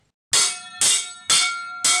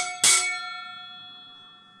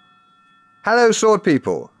Hello, sword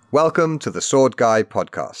people. Welcome to the Sword Guy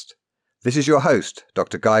podcast. This is your host,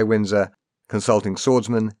 Dr. Guy Windsor, consulting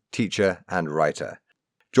swordsman, teacher, and writer.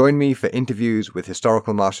 Join me for interviews with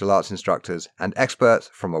historical martial arts instructors and experts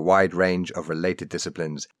from a wide range of related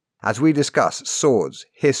disciplines as we discuss swords,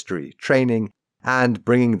 history, training, and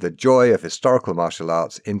bringing the joy of historical martial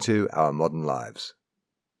arts into our modern lives.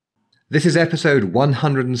 This is episode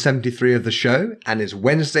 173 of the show, and it's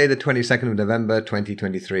Wednesday the 22nd of November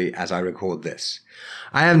 2023 as I record this.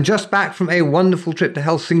 I am just back from a wonderful trip to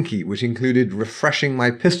Helsinki, which included refreshing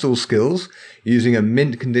my pistol skills using a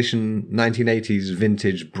mint condition 1980s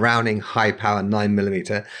vintage Browning high power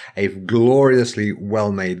 9mm, a gloriously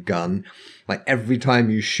well-made gun. Like every time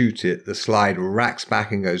you shoot it, the slide racks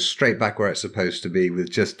back and goes straight back where it's supposed to be with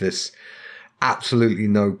just this absolutely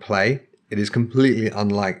no play. It is completely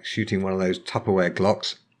unlike shooting one of those Tupperware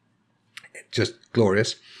Glocks. Just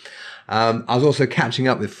glorious. I was also catching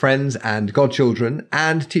up with friends and godchildren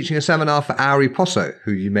and teaching a seminar for Auri Posso,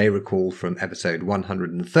 who you may recall from episode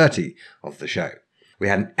 130 of the show. We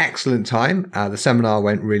had an excellent time. The seminar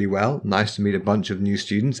went really well. Nice to meet a bunch of new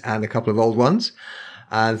students and a couple of old ones.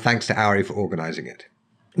 And thanks to Auri for organising it.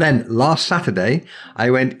 Then, last Saturday, I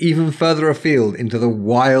went even further afield into the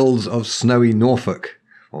wilds of snowy Norfolk,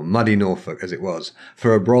 or muddy Norfolk as it was,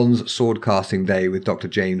 for a bronze sword casting day with Dr.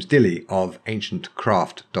 James Dilley of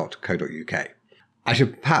ancientcraft.co.uk. I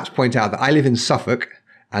should perhaps point out that I live in Suffolk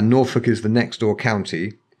and Norfolk is the next door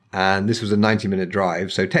county, and this was a 90-minute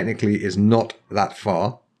drive, so technically is not that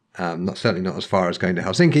far. Certainly not as far as going to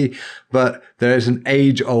Helsinki, but there is an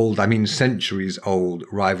age-old, centuries-old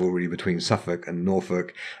rivalry between Suffolk and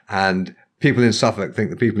Norfolk, and people in Suffolk think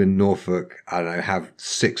the people in Norfolk, have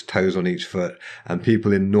 6 toes on each foot, and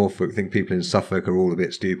people in Norfolk think people in Suffolk are all a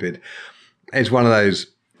bit stupid. It's one of those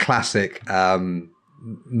classic,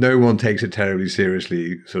 no one takes it terribly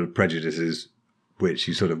seriously sort of prejudices, which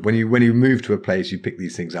you sort of, when you move to a place, you pick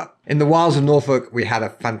these things up. In the wilds of Norfolk, we had a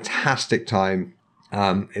fantastic time.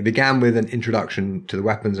 It began with an introduction to the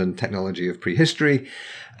weapons and technology of prehistory,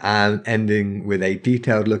 and ending with a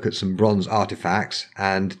detailed look at some bronze artifacts.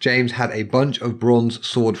 And James had a bunch of bronze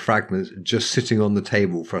sword fragments just sitting on the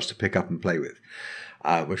table for us to pick up and play with,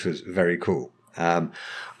 which was very cool. I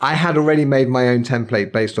had already made my own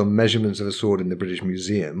template based on measurements of a sword in the British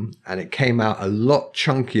Museum, and it came out a lot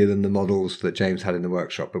chunkier than the models that James had in the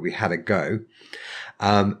workshop, but we had a go.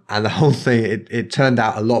 And the whole thing, it turned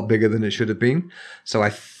out a lot bigger than it should have been. So I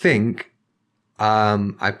think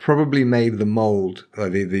I probably made the mold,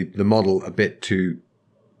 the model a bit too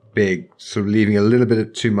big, sort of leaving a little bit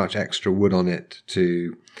of too much extra wood on it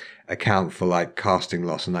to account for like casting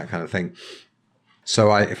loss and that kind of thing.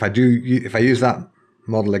 So if I use that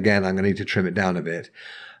model again, I'm going to need to trim it down a bit.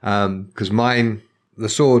 Because the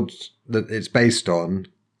sword that it's based on,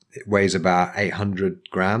 it weighs about 800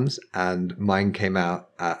 grams, and mine came out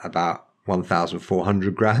at about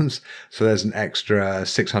 1,400 grams. So there's an extra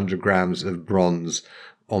 600 grams of bronze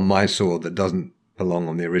on my sword that doesn't belong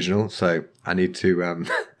on the original. So I need to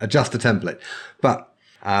adjust the template. But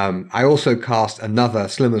I also cast another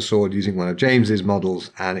slimmer sword using one of James's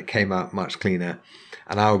models, and it came out much cleaner.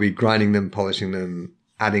 And I will be grinding them, polishing them,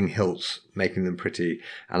 adding hilts, making them pretty.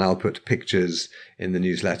 And I'll put pictures in the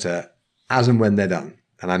newsletter as and when they're done.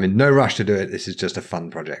 And I'm in no rush to do it. This is just a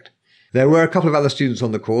fun project. There were a couple of other students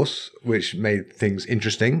on the course, which made things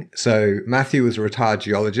interesting. So Matthew was a retired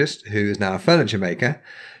geologist who is now a furniture maker.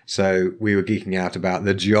 So we were geeking out about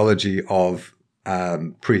the geology of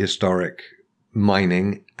prehistoric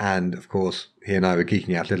mining. And of course, he and I were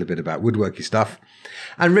geeking out a little bit about woodworky stuff.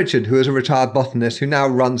 And Richard, who is a retired botanist who now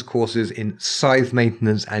runs courses in scythe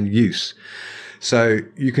maintenance and use. So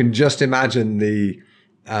you can just imagine the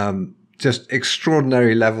just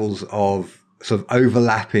extraordinary levels of sort of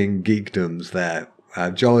overlapping geekdoms there.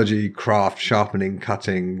 Geology, craft, sharpening,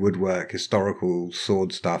 cutting, woodwork, historical,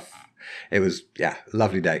 sword stuff. It was,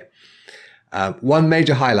 lovely day. One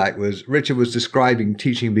major highlight was Richard was describing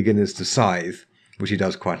teaching beginners to scythe, which he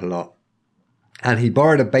does quite a lot. And he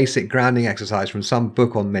borrowed a basic grounding exercise from some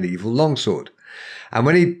book on medieval longsword. And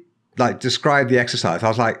when he described the exercise, I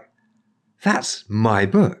was like, that's my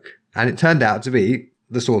book. And it turned out to be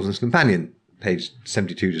The Swordsman's Companion, page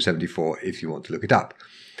 72 to 74, if you want to look it up.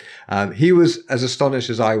 He was as astonished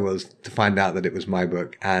as I was to find out that it was my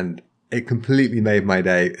book, and it completely made my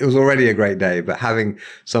day. It was already a great day, but having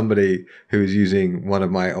somebody who is using one of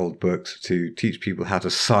my old books to teach people how to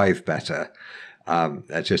scythe better,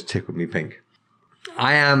 that just tickled me pink.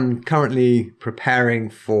 I am currently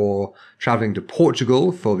preparing for traveling to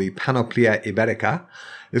Portugal for the Panoplia Iberica,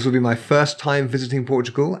 This will be my first time visiting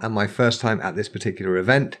Portugal and my first time at this particular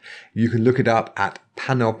event. You can look it up at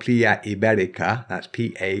Panoplia Iberica. That's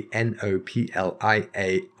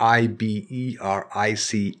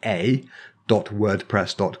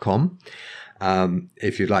PANOPLIAIBERICA.wordpress.com.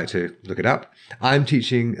 If you'd like to look it up. I'm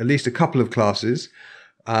teaching at least a couple of classes,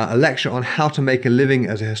 a lecture on how to make a living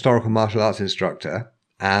as a historical martial arts instructor,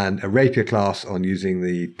 and a rapier class on using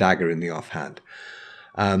the dagger in the offhand.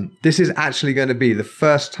 This is actually going to be the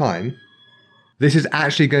first time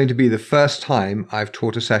I've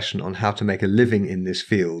taught a session on how to make a living in this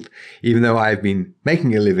field, even though I've been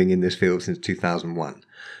making a living in this field since 2001.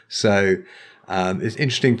 So it's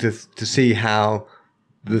interesting to see how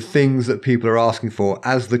the things that people are asking for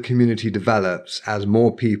as the community develops, as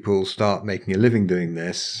more people start making a living doing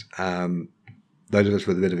this, those of us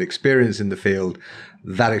with a bit of experience in the field,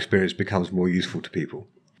 that experience becomes more useful to people.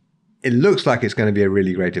 It looks like it's going to be a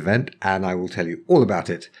really great event, and I will tell you all about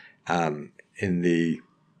it in the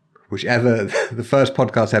first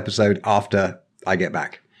podcast episode after I get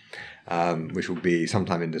back, which will be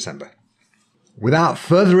sometime in December. Without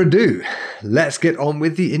further ado, let's get on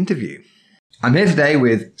with the interview. I'm here today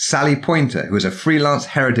with Sally Pointer, who is a freelance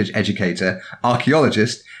heritage educator,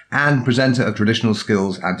 archaeologist, and presenter of traditional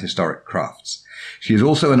skills and historic crafts. She is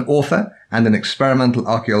also an author and an experimental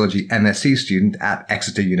archaeology MSc student at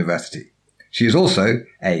Exeter University. She is also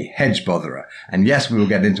a hedge botherer. And yes, we will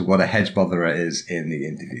get into what a hedge botherer is in the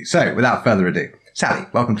interview. So without further ado, Sally,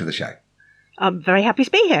 welcome to the show. I'm very happy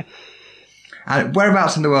to be here. And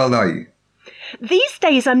whereabouts in the world are you? These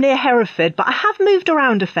days I'm near Hereford, but I have moved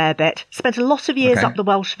around a fair bit. Spent a lot of years up the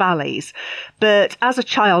Welsh valleys. But as a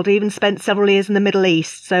child, I even spent several years in the Middle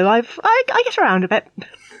East. So I get around a bit.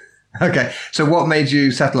 Okay. So what made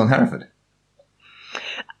you settle on Hereford?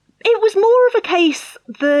 It was more of a case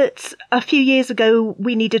that a few years ago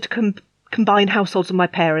we needed to combine households with my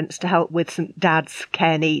parents to help with some dad's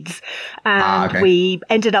care needs. And we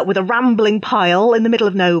ended up with a rambling pile in the middle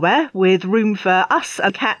of nowhere with room for us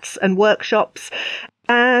and cats and workshops.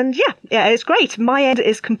 And yeah, it's great. My end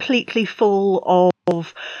is completely full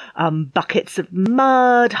of buckets of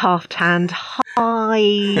mud, half-tanned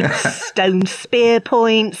hide, stone spear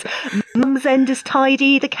points. Mum's end is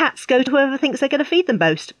tidy. The cats go to whoever thinks they're going to feed them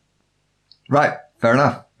most. Right. Fair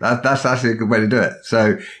enough. That's actually a good way to do it.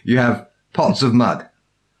 So you have pots of mud.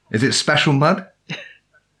 Is it special mud?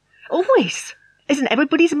 Always. Isn't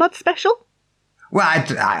everybody's mud special? Well, I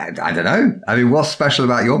don't know. I mean, what's special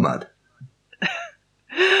about your mud?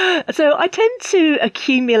 So I tend to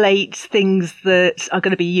accumulate things that are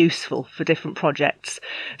going to be useful for different projects.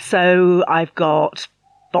 So I've got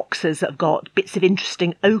boxes that have got bits of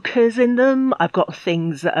interesting ochres in them. I've got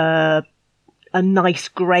things that are a nice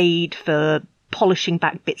grade for polishing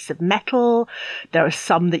back bits of metal. There are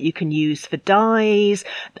some that you can use for dyes.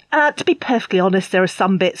 To be perfectly honest, there are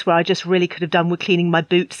some bits where I just really could have done with cleaning my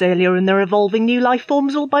boots earlier, and they're evolving new life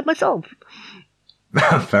forms all by myself.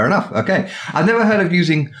 Fair enough. Okay. I've never heard of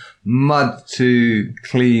using mud to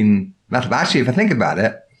clean metal. But actually, if I think about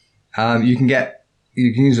it, you can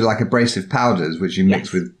use it like abrasive powders, which you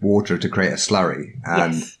mix with water to create a slurry.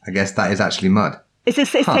 And I guess that is actually mud. It's the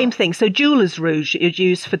same thing. So jeweler's rouge is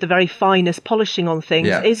used for the very finest polishing on things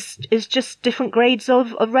is just different grades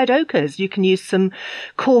of red ochres. You can use some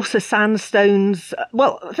coarser sandstones.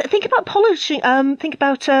 Well, think about polishing. Think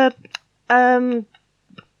about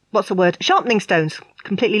what's the word? Sharpening stones.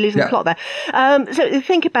 Completely losing the plot there. So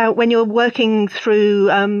think about when you're working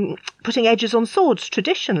through putting edges on swords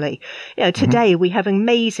traditionally. You know, today we have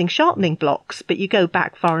amazing sharpening blocks, but you go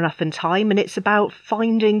back far enough in time and it's about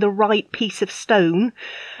finding the right piece of stone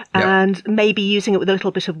and maybe using it with a little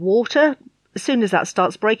bit of water. As soon as that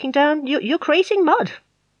starts breaking down, you're creating mud.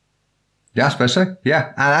 Yeah, I suppose so.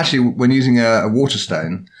 Yeah. And actually, when using a water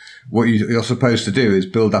stone, what you're supposed to do is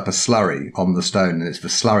build up a slurry on the stone, and it's the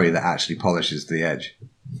slurry that actually polishes the edge.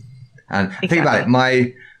 And think about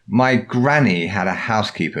it. My granny had a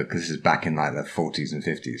housekeeper, because this is back in like the 40s and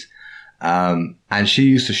 50s. And she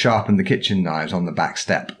used to sharpen the kitchen knives on the back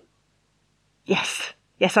step. Yes,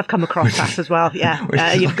 I've come across that as well. Yeah,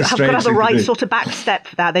 you've got to have the right sort of back step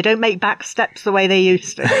for that. They don't make back steps the way they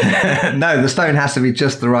used to. No, the stone has to be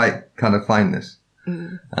just the right kind of fineness.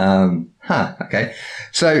 Okay.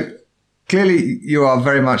 So clearly you are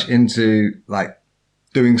very much into like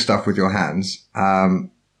doing stuff with your hands.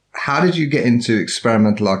 How did you get into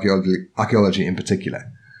experimental archaeology in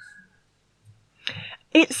particular?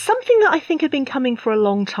 It's something that I think had been coming for a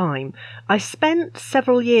long time. I spent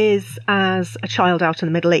several years as a child out in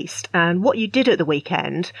the Middle East, and what you did at the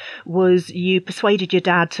weekend was you persuaded your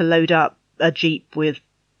dad to load up a Jeep with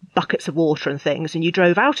buckets of water and things, and you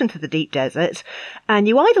drove out into the deep desert, and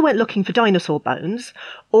you either went looking for dinosaur bones,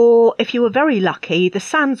 or if you were very lucky, the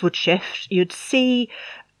sands would shift. You'd see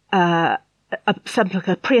something like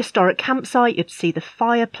a prehistoric campsite, you'd see the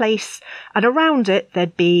fireplace, and around it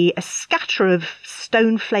there'd be a scatter of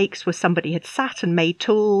stone flakes where somebody had sat and made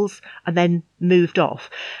tools and then moved off.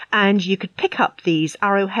 And you could pick up these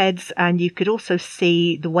arrowheads, and you could also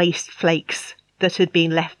see the waste flakes that had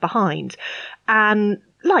been left behind. And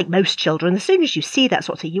like most children, as soon as you see that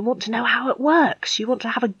sort of thing, you want to know how it works. You want to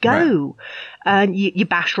have a go. Right. And you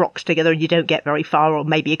bash rocks together and you don't get very far, or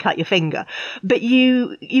maybe you cut your finger. But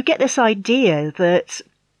you get this idea that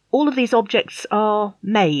all of these objects are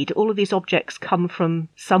made. All of these objects come from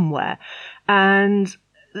somewhere. And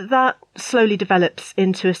that slowly develops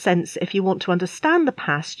into a sense, if you want to understand the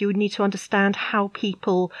past, you would need to understand how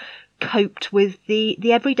people coped with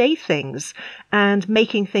the everyday things, and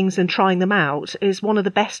making things and trying them out is one of the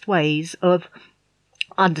best ways of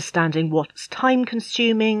understanding what's time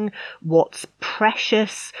consuming, what's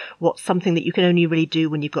precious, what's something that you can only really do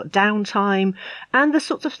when you've got downtime, and the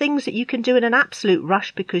sorts of things that you can do in an absolute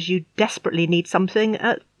rush because you desperately need something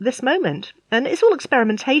at this moment. And it's all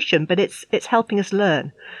experimentation, but it's helping us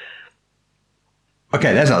learn.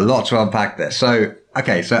 Okay, there's a lot to unpack there. So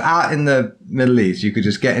out in the Middle East, you could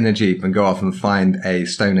just get in a Jeep and go off and find a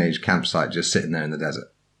Stone Age campsite just sitting there in the desert.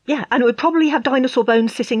 Yeah, and it would probably have dinosaur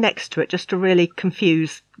bones sitting next to it just to really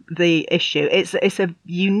confuse the issue. It's a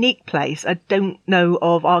unique place. I don't know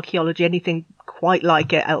of archaeology, anything quite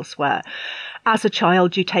like it elsewhere. As a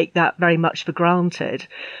child, you take that very much for granted.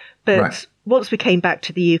 But Once we came back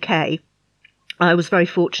to the UK, I was very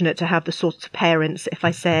fortunate to have the sorts of parents, if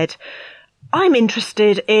I said, I'm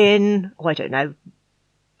interested in,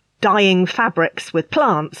 dyeing fabrics with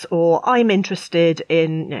plants, or I'm interested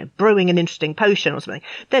in brewing an interesting potion or something,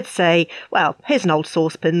 they'd say, well, here's an old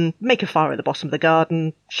saucepan, make a fire at the bottom of the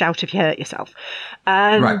garden, shout if you hurt yourself.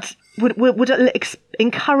 And would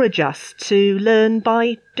encourage us to learn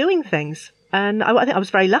by doing things. And I think I was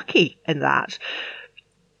very lucky in that.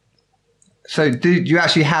 So do you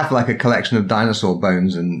actually have like a collection of dinosaur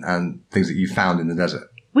bones and things that you found in the desert?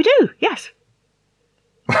 We do, yes.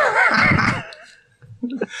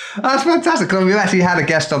 That's fantastic. Because we've actually had a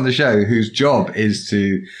guest on the show whose job is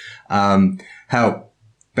to help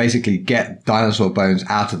basically get dinosaur bones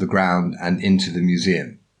out of the ground and into the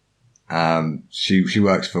museum. She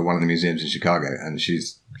works for one of the museums in Chicago, and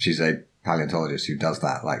she's a paleontologist who does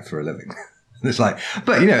that like for a living. It's like,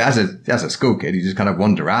 but as a school kid, you just kind of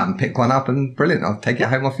wander out and pick one up, and brilliant, I'll take it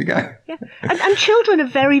home, off you go. Yeah, and children are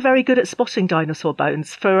very, very good at spotting dinosaur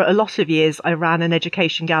bones. For a lot of years, I ran an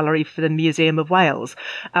education gallery for the Museum of Wales,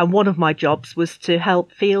 and one of my jobs was to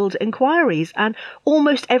help field inquiries. And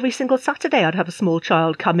almost every single Saturday, I'd have a small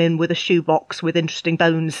child come in with a shoebox with interesting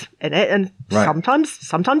bones in it, and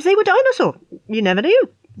sometimes they were dinosaur. You never knew.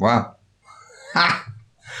 Wow.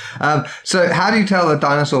 So how do you tell a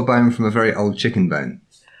dinosaur bone from a very old chicken bone?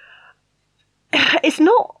 It's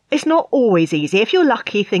not always easy. If you're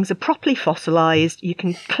lucky, things are properly fossilized. You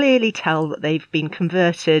can clearly tell that they've been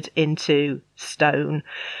converted into stone.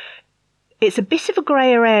 It's a bit of a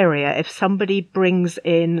grayer area if somebody brings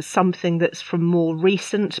in something that's from more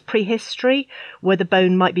recent prehistory, where the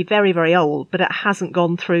bone might be very, very old, but it hasn't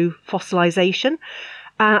gone through fossilization.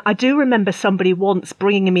 I do remember somebody once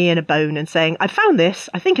bringing me in a bone and saying, I found this,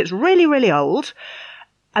 I think it's really, really old.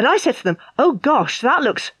 And I said to them, oh gosh, that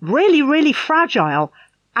looks really, really fragile,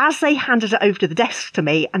 as they handed it over to the desk to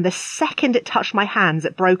me. And the second it touched my hands,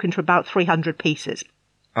 it broke into about 300 pieces.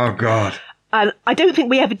 Oh, God. And I don't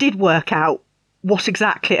think we ever did work out what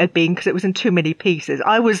exactly it had been, because it was in too many pieces.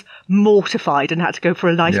 I was mortified and had to go for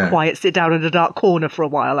a nice quiet sit down in a dark corner for a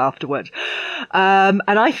while afterward. And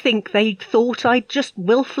I think they thought I'd just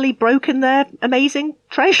willfully broken their amazing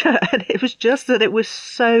treasure. And it was just that it was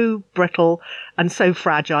so brittle and so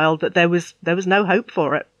fragile that there was no hope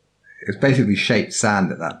for it. It was basically shaped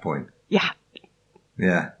sand at that point. Yeah.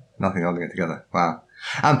 Yeah. Nothing holding it together. Wow.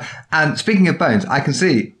 And speaking of bones, I can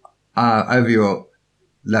see over your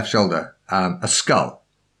left shoulder a skull.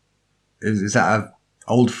 Is that an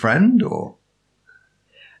old friend, or?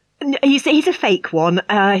 He's a fake one.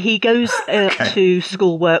 He goes to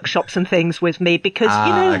school workshops and things with me because,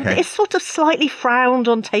 it's sort of slightly frowned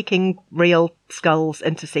on taking real skulls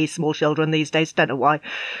in to see small children these days. Don't know why.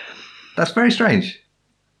 That's very strange,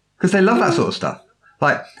 because they love that sort of stuff.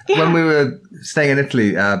 Like when we were staying in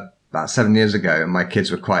Italy about 7 years ago, and my kids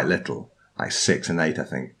were quite little, like 6 and 8, I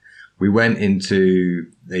think. We went into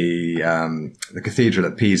the cathedral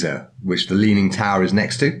at Pisa, which the Leaning Tower is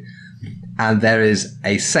next to. And there is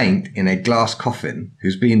a saint in a glass coffin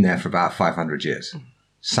who's been there for about 500 years.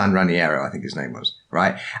 San Raniero, I think his name was,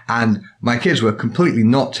 right? And my kids were completely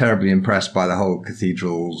not terribly impressed by the whole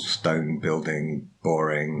cathedral stone building,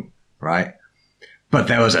 boring, right? But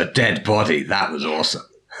there was a dead body. That was awesome.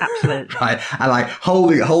 Absolutely. Right. And like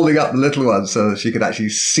holding up the little one so that she could actually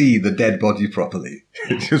see the dead body properly.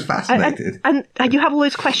 She was fascinated. And you have all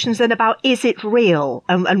those questions then about, is it real?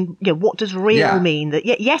 And what does real mean? That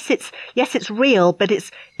yes, it's real, but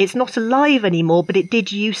it's not alive anymore, but it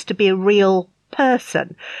did used to be a real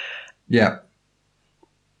person. Yeah.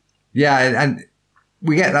 Yeah. And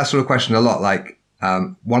we get that sort of question a lot. Like,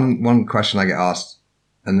 one question I get asked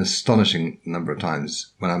an astonishing number of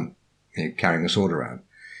times when I'm carrying a sword around,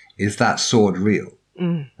 is that sword real?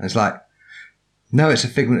 And it's like, no, it's a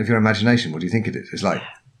figment of your imagination. What do you think it is? It's like,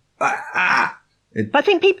 But I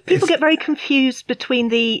think people get very confused between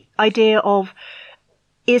the idea of,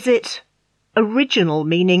 is it original,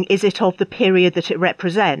 meaning is it of the period that it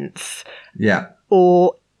represents? Yeah.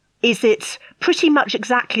 Or is it pretty much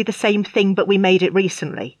exactly the same thing, but we made it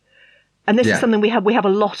recently? And this is something we have a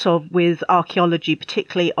lot of with archaeology,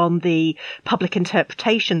 particularly on the public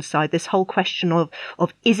interpretation side, this whole question of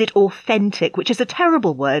is it authentic, which is a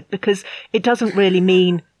terrible word because it doesn't really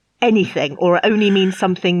mean anything, or it only means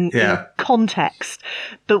something in context.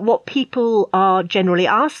 But what people are generally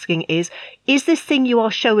asking is this thing you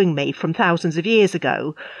are showing me from thousands of years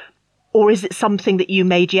ago, or is it something that you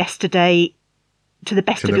made yesterday to the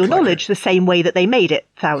best of your knowledge, the same way that they made it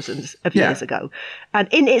thousands of years ago? And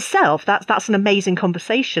in itself, that's an amazing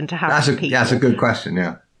conversation to have with people. That's a good question,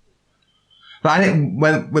 yeah. But I think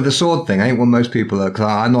with the sword thing, I think what most people are, because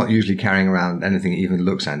I'm not usually carrying around anything that even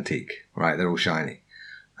looks antique, right? They're all shiny,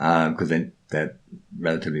 because they're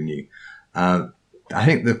relatively new. I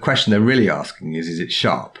think the question they're really asking is it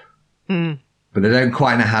sharp? But they don't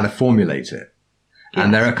quite know how to formulate it.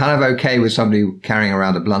 And they're kind of okay with somebody carrying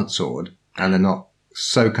around a blunt sword, and they're not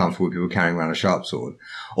so comfortable with people carrying around a sharp sword.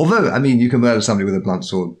 Although, I mean, you can murder somebody with a blunt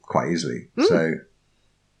sword quite easily. So,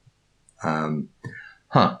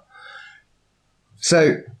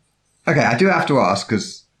 So, okay, I do have to ask,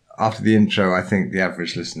 because after the intro, I think the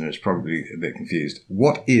average listener is probably a bit confused.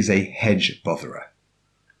 What is a hedge botherer?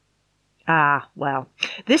 Well,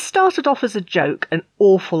 this started off as a joke an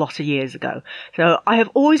awful lot of years ago. So I have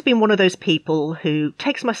always been one of those people who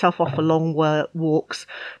takes myself off for long walks,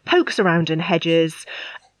 pokes around in hedges.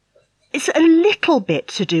 It's a little bit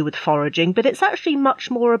to do with foraging, but it's actually much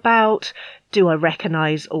more about, do I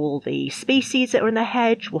recognise all the species that are in the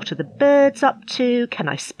hedge? What are the birds up to? Can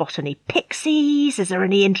I spot any pixies? Is there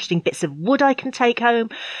any interesting bits of wood I can take home?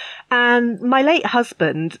 And my late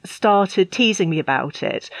husband started teasing me about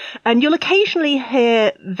it. And you'll occasionally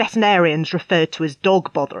hear veterinarians referred to as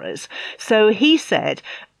dog botherers. So he said,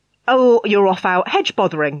 oh, you're off out hedge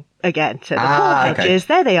bothering again. So the poor hedges,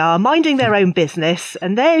 there they are, minding their own business.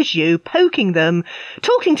 And there's you poking them,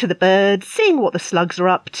 talking to the birds, seeing what the slugs are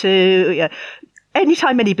up to.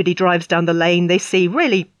 Anytime anybody drives down the lane, they see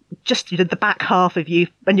really just the back half of you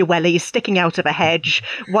and your wellies sticking out of a hedge,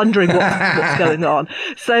 wondering what's going on.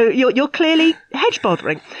 So you're clearly hedge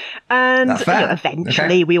bothering. And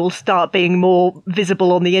eventually we all start being more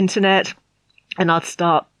visible on the internet, and I'd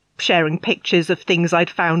start sharing pictures of things I'd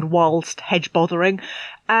found whilst hedge bothering.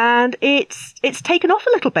 And it's taken off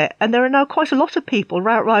a little bit. And there are now quite a lot of people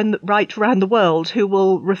right around the world who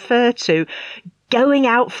will refer to going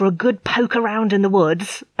out for a good poke around in the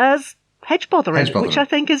woods as hedge bothering, which I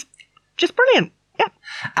think is just brilliant. Yeah.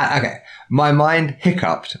 Okay. My mind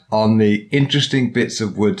hiccuped on the interesting bits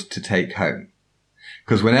of wood to take home.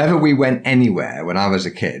 Because whenever we went anywhere when I was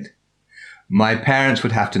a kid, my parents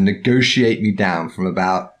would have to negotiate me down from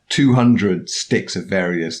about 200 sticks of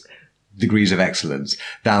various degrees of excellence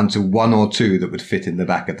down to one or two that would fit in the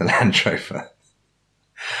back of the Land Rover.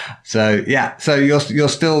 So, yeah. So you're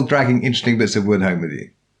still dragging interesting bits of wood home with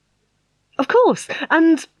you. Of course.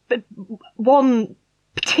 And one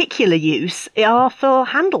particular use are for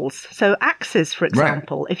handles. So axes, for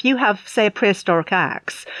example. Right. If you have, say, a prehistoric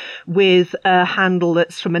axe with a handle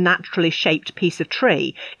that's from a naturally shaped piece of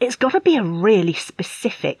tree, it's got to be a really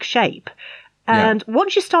specific shape. And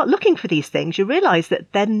once you start looking for these things, you realise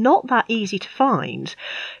that they're not that easy to find.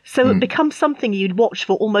 So it becomes something you'd watch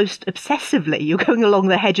for almost obsessively. You're going along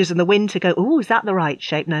the hedges in the winter, go, oh, is that the right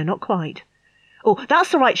shape? No, not quite. Oh,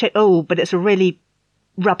 that's the right shape. Oh, but it's a really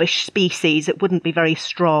rubbish species. It wouldn't be very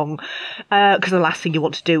strong. Because the last thing you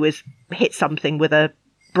want to do is hit something with a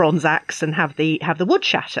bronze axe and have the wood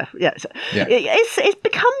shatter. It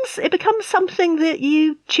becomes something that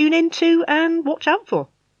you tune into and watch out for.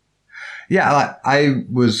 Yeah, I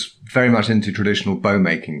was very much into traditional bow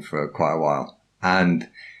making for quite a while, and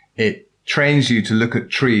it trains you to look at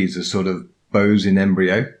trees as sort of bows in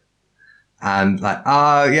embryo. And like,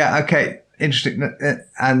 yeah, okay, interesting.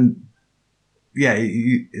 And yeah,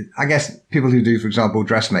 I guess people who do, for example,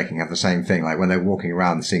 dressmaking have the same thing. Like when they're walking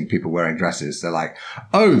around and seeing people wearing dresses, they're like,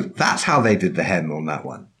 oh, that's how they did the hem on that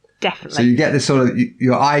one. Definitely. So you get this sort of,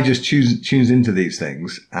 your eye just tunes into these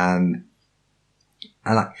things. And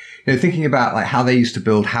like, thinking about like how they used to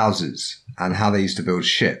build houses and how they used to build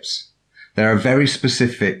ships, there are very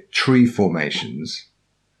specific tree formations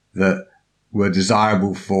that were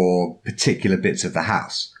desirable for particular bits of the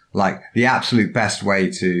house. Like the absolute best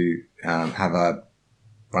way to have the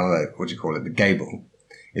gable,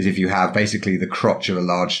 is if you have basically the crotch of a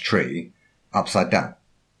large tree upside down.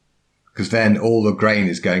 Because then all the grain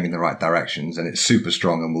is going in the right directions and it's super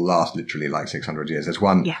strong and will last literally like 600 years. There's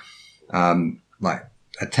one, like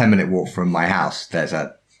a 10-minute walk from my house, there's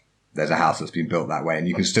a house that's been built that way and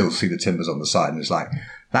you can still see the timbers on the side and it's like,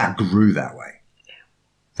 that grew that way.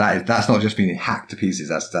 That's not just being hacked to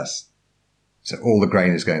pieces. So all the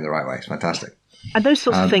grain is going the right way. It's fantastic. And those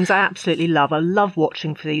sorts of things I absolutely love. I love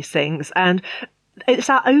watching for these things. And it's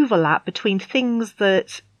that overlap between things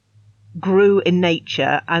that grew in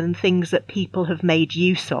nature and things that people have made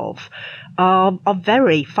use of are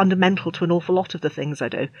very fundamental to an awful lot of the things I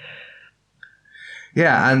do.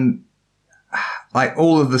 Yeah, and like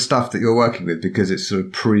all of the stuff that you're working with, because it's sort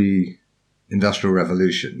of pre-industrial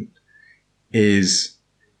revolution,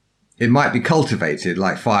 it might be cultivated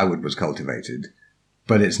like firewood was cultivated,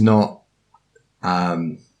 but it's not.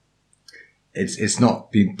 It's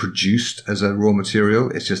not being produced as a raw material.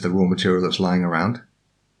 It's just a raw material that's lying around,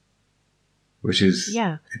 which is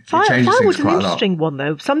Firewood's an interesting one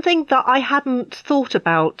though. Something that I hadn't thought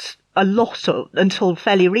about a lot until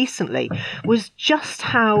fairly recently was just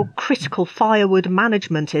how critical firewood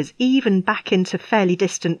management is, even back into fairly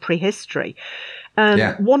distant prehistory.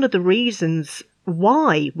 One of the reasons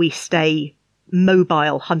why we stay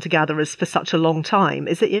mobile hunter-gatherers for such a long time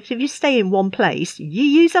is that if you stay in one place, you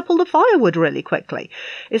use up all the firewood really quickly.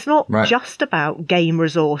 It's not just about game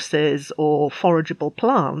resources or forageable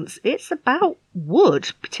plants. It's about wood,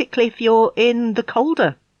 particularly if you're in the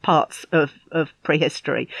colder parts of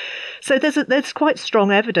prehistory. So there's quite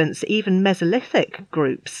strong evidence that even Mesolithic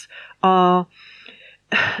groups are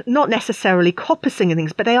not necessarily coppicing and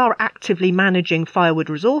things, but they are actively managing firewood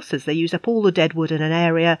resources. They use up all the dead wood in an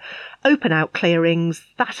area, open out clearings.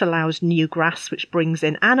 That allows new grass, which brings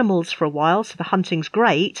in animals for a while, so the hunting's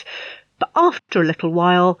great. But after a little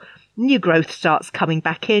while, new growth starts coming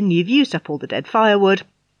back in. You've used up all the dead firewood.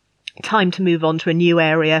 Time to move on to a new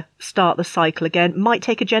area, start the cycle again. Might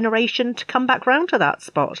take a generation to come back round to that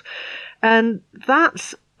spot. And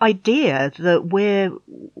that's idea that we're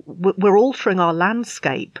altering our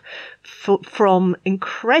landscape from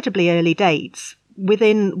incredibly early dates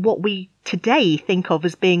within what we today think of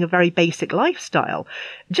as being a very basic lifestyle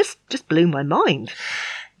just blew my mind.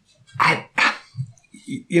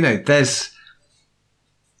 There's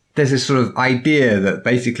this sort of idea that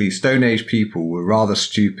basically Stone Age people were rather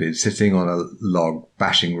stupid sitting on a log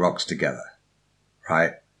bashing rocks together,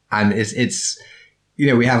 right? And it's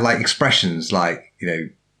we have like expressions like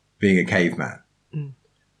being a caveman.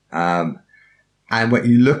 And when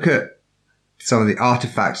you look at some of the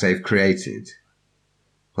artifacts they've created,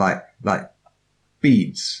 like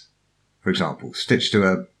beads, for example, stitched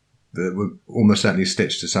to that were almost certainly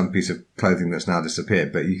stitched to some piece of clothing that's now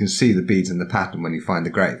disappeared, but you can see the beads in the pattern when you find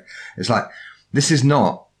the grave. It's like, this is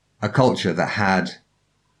not a culture that had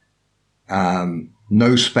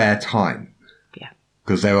no spare time. Yeah.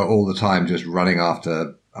 Because they were all the time just running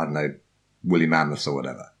after, I don't know, woolly mammoths or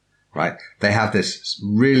whatever. Right? They have this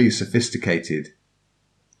really sophisticated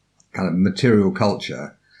kind of material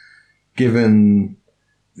culture, given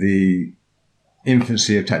the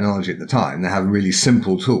infancy of technology at the time. They have really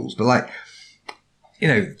simple tools, but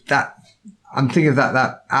that I'm thinking of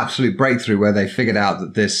that absolute breakthrough where they figured out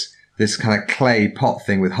that this kind of clay pot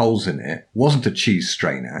thing with holes in it wasn't a cheese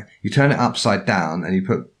strainer. You turn it upside down and you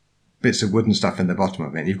put bits of wooden stuff in the bottom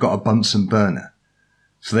of it. And you've got a Bunsen burner,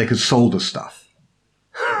 so they could solder stuff.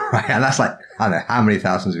 Right, and that's like, I don't know how many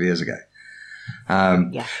thousands of years ago.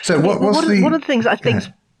 So one of the things I think?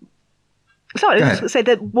 Sorry, I was going to say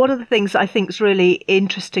that one of the things I think is really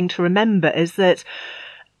interesting to remember is that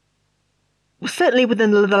certainly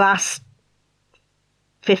within the last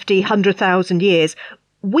 50, 100,000 years,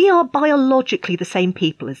 we are biologically the same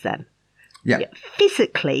people as them. Yeah.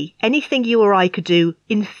 Physically, anything you or I could do,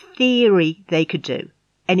 in theory, they could do.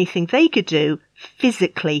 Anything they could do,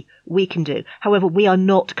 physically, we can do. However, we are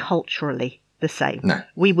not culturally the same. No.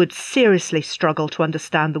 We would seriously struggle to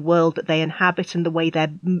understand the world that they inhabit and the way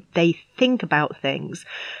they think about things.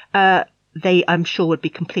 they, I'm sure, would be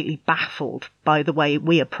completely baffled by the way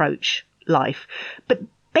we approach life. But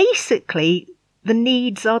basically, the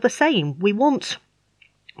needs are the same. We want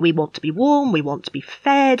to be warm, we want to be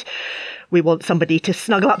fed, we want somebody to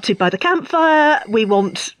snuggle up to by the campfire, we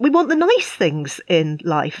want the nice things in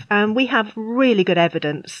life. And we have really good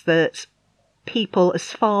evidence that people,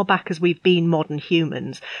 as far back as we've been modern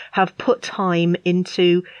humans, have put time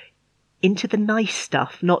into the nice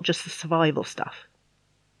stuff, not just the survival stuff.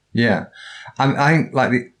 Yeah. I think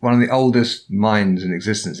like one of the oldest mines in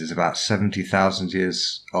existence is about 70,000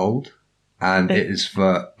 years old. And it is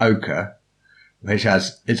for ochre, which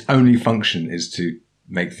has its only function is to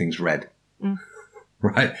make things red.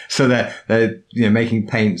 Right? So they're making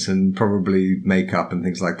paints and probably makeup and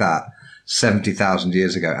things like that 70,000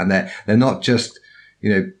 years ago. And they're not just,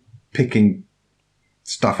 picking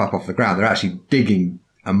stuff up off the ground. They're actually digging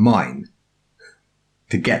a mine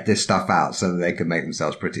to get this stuff out so that they can make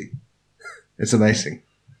themselves pretty. It's amazing.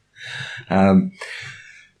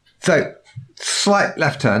 So slight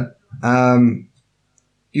left turn.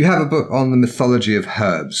 You have a book on the mythology of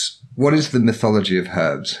herbs. What is the mythology of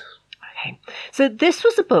herbs? Okay. So this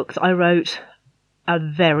was a book that I wrote a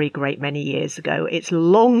very great many years ago. It's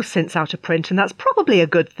long since out of print, and that's probably a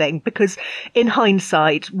good thing, because in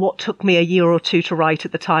hindsight, what took me a year or two to write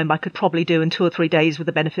at the time, I could probably do in 2 or 3 days with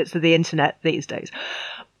the benefits of the internet these days.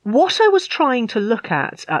 What I was trying to look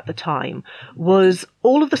at the time was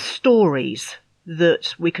all of the stories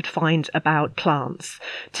that we could find about plants.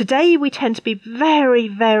 Today, we tend to be very,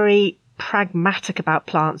 very pragmatic about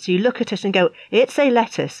plants. You look at it and go, it's a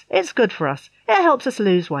lettuce. It's good for us. It helps us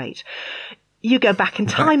lose weight. You go back in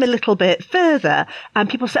time a little bit further and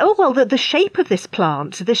people say, oh, well, the shape of this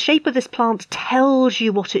plant tells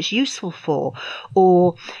you what it's useful for.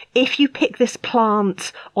 Or if you pick this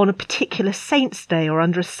plant on a particular saint's day or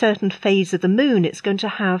under a certain phase of the moon, it's going to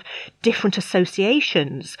have different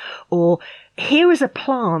associations. Or here is a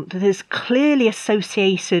plant that is clearly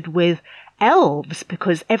associated with elves,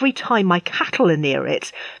 because every time my cattle are near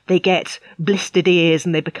it, they get blistered ears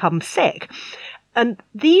and they become sick. And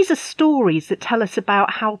these are stories that tell us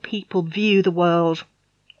about how people view the world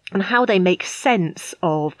and how they make sense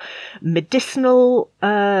of medicinal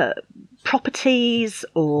properties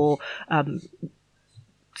or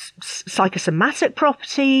psychosomatic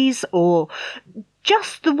properties, or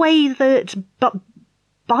just the way that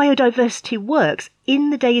biodiversity works in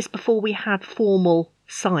the days before we had formal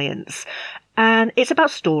science. And it's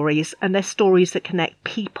about stories, and they're stories that connect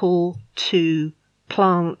people to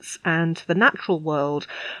plants and the natural world,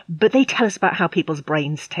 but they tell us about how people's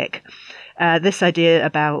brains tick. This idea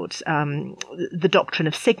about the doctrine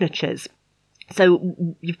of signatures.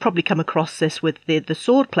 So you've probably come across this with the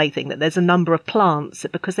sword play thing, that there's a number of plants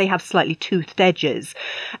that, because they have slightly toothed edges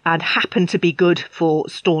and happen to be good for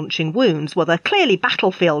staunching wounds, well, they're clearly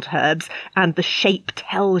battlefield herbs, and the shape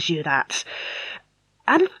tells you that.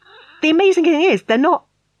 And the amazing thing is, they're not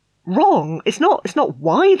wrong. It's not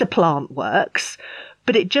why the plant works,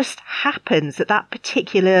 but it just happens that that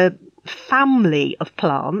particular family of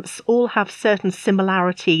plants all have certain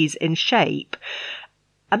similarities in shape,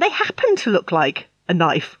 and they happen to look like a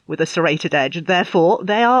knife with a serrated edge, and therefore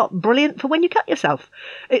they are brilliant for when you cut yourself.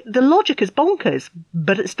 The logic is bonkers,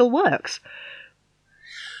 but it still works.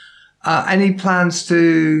 Any plans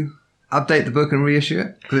to update the book and reissue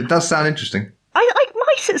it? Because it does sound interesting. I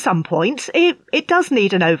might at some point. It does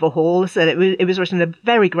need an overhaul. So it was written a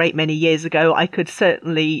very great many years ago. I could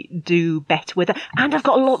certainly do better with it. And I've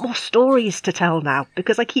got a lot more stories to tell now,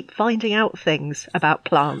 because I keep finding out things about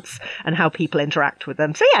plants and how people interact with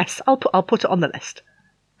them. So yes, I'll put it on the list.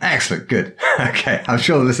 Excellent. Good. Okay. I'm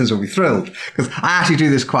sure the listeners will be thrilled, because I actually do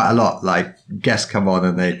this quite a lot. Like, guests come on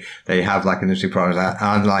and they have like an interesting product, and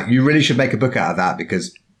I'm like, you really should make a book out of that,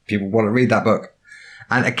 because people want to read that book.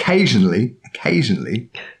 And occasionally,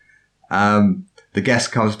 the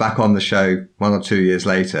guest comes back on the show 1 or 2 years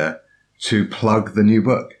later to plug the new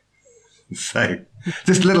book. So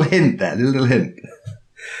just a little hint there, a little hint.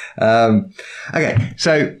 Okay,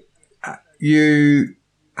 so you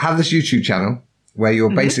have this YouTube channel where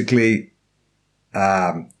you're basically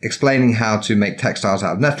explaining how to make textiles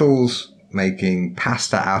out of nettles, making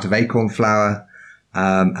pasta out of acorn flour,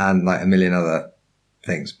 and like a million other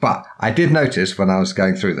things. But I did notice when I was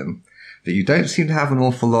going through them that you don't seem to have an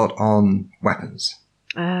awful lot on weapons.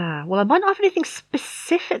 Well, I might not have anything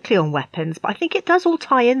specifically on weapons, but I think it does all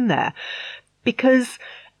tie in there. Because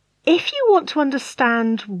if you want to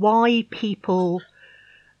understand why people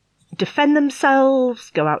defend themselves,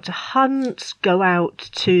 go out to hunt, go out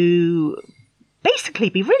to basically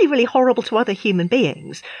be really, really horrible to other human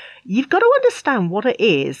beings, you've got to understand what it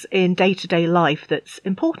is in day-to-day life that's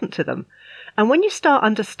important to them. And when you start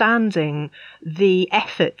understanding the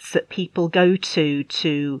efforts that people go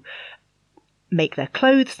to make their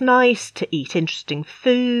clothes nice, to eat interesting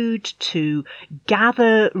food, to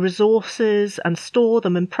gather resources and store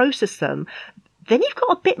them and process them, then you've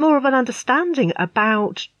got a bit more of an understanding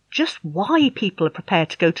about just why people are prepared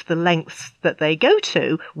to go to the lengths that they go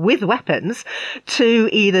to with weapons to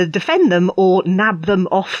either defend them or nab them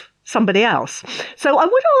off somebody else. So I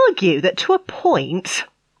would argue that to a point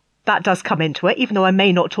that does come into it, even though I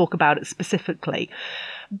may not talk about it specifically.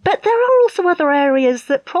 But there are also other areas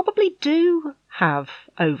that probably do have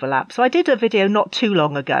overlap. So I did a video not too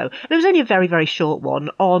long ago, and it was only a very, very short one,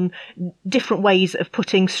 on different ways of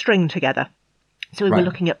putting string together. So we were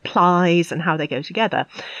looking at plies and how they go together.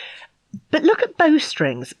 But look at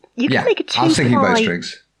bowstrings. You can make a 2-ply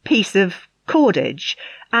piece of cordage,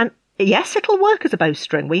 and yes, it'll work as a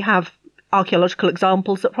bowstring. We have archaeological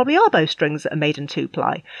examples that probably are bowstrings that are made in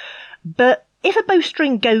 2-ply. But if a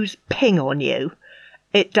bowstring goes ping on you,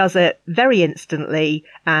 it does it very instantly,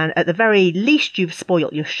 and at the very least you've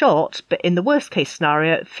spoilt your shot, but in the worst case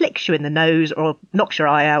scenario, it flicks you in the nose or knocks your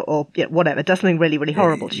eye out or whatever, does something really, really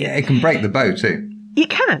horrible to you. Yeah, it can break the bow too. It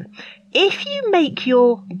can. If you make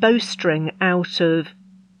your bowstring out of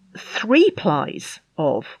 3 plies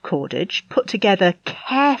of cordage put together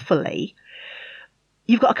carefully,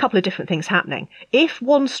 you've got a couple of different things happening. If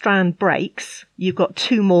one strand breaks, you've got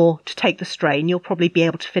 2 more to take the strain. You'll probably be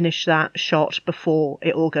able to finish that shot before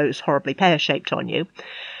it all goes horribly pear-shaped on you.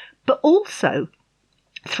 But also,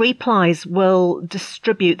 3 plies will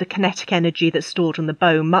distribute the kinetic energy that's stored in the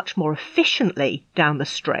bow much more efficiently down the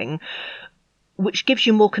string, which gives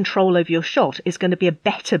you more control over your shot. Is going to be a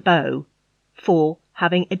better bow for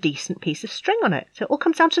having a decent piece of string on it. So it all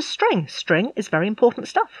comes down to string. String is very important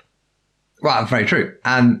stuff. Well, very true.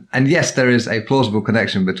 And yes, there is a plausible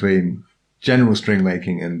connection between general string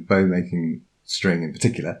making and bow making string in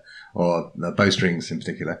particular, or bowstrings in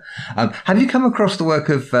particular. Have you come across the work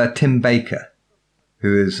of Tim Baker,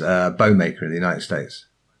 who is a bow maker in the United States?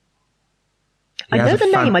 I know the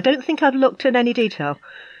name. I don't think I've looked in any detail.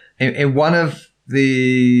 In one of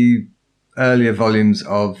the earlier volumes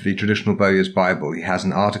of the Traditional Bowyer's Bible, he has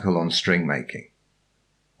an article on string making.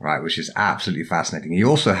 Right, which is absolutely fascinating. He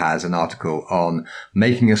also has an article on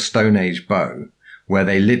making a Stone Age bow, where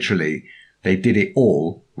they did it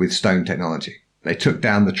all with stone technology. They took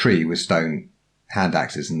down the tree with stone hand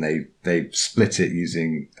axes, and they split it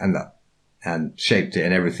using and shaped it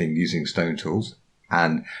and everything using stone tools,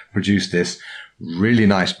 and produced this really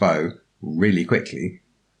nice bow really quickly.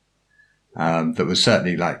 That was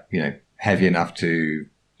certainly heavy enough to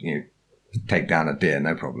take down a deer,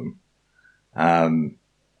 no problem.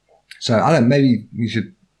 So I don't know, maybe you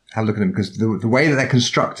should have a look at them, because the way that they're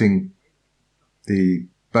constructing the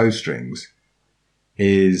bowstrings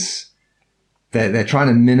is they're trying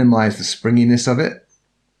to minimize the springiness of it.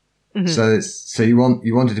 Mm-hmm. So you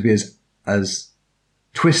want it to be as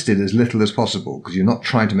twisted as little as possible, because you're not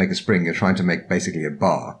trying to make a spring, you're trying to make basically a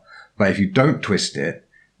bar. But if you don't twist it,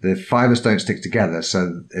 the fibers don't stick together,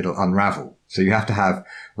 so it'll unravel. So you have to have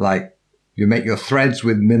you make your threads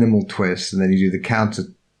with minimal twists, and then you do the counter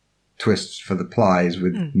twists for the plies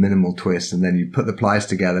with minimal twists, and then you put the plies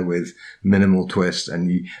together with minimal twists,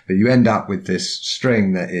 but you end up with this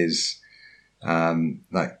string that is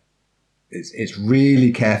it's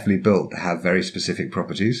really carefully built to have very specific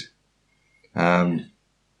properties.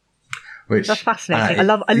 Which that's fascinating. I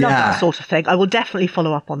love that sort of thing. I will definitely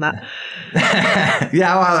follow up on that.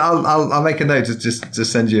 Yeah, well, I'll make a note to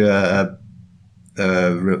send you a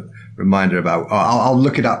reminder about. I'll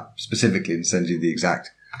look it up specifically and send you the exact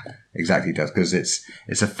details, because it's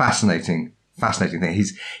a fascinating thing.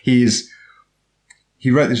 He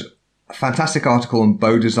wrote this fantastic article on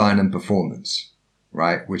bow design and performance,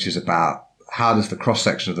 right? Which is about how does the cross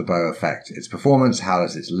section of the bow affect its performance, how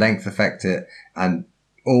does its length affect it, and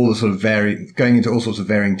all the sort of going into all sorts of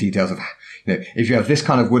varying details of, if you have this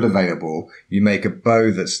kind of wood available, you make a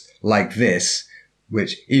bow that's like this,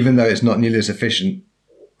 which even though it's not nearly as efficient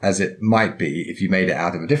as it might be if you made it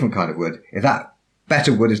out of a different kind of wood, if that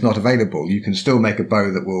better wood is not available, you can still make a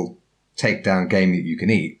bow that will take down game that you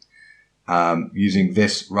can eat, using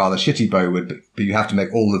this rather shitty bow wood, but you have to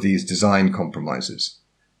make all of these design compromises,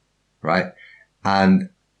 right? And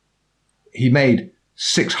he made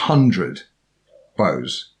 600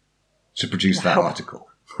 bows to produce that article.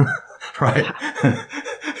 Right?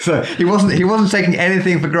 So he wasn't taking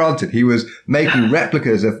anything for granted. He was making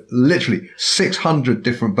replicas of literally 600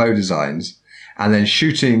 different bow designs, and then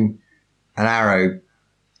shooting an arrow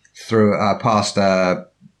through past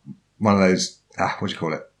one of those what do you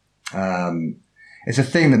call it? It's a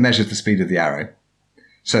thing that measures the speed of the arrow,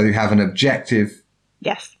 So you have an objective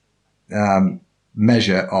yes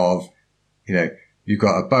measure of, you've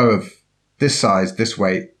got a bow of this size, this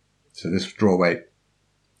weight, so this draw weight,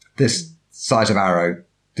 this size of arrow,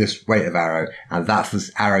 this weight of arrow, and that's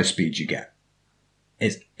the arrow speed you get.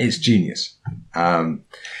 It's genius.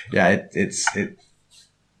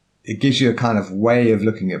 It gives you a kind of way of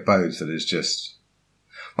looking at bows that is just,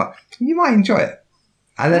 well, you might enjoy it.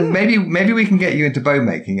 And then maybe we can get you into bow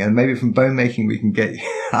making, and maybe from bow making we can get you.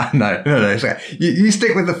 No, it's okay. You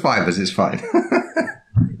stick with the fibers, it's fine.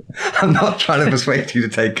 I'm not trying to persuade you to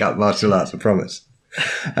take up martial arts, I promise.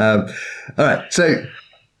 All right. So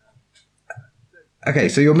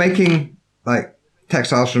you're making like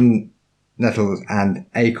textiles from nettles and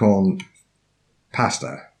acorn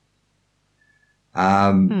pasta.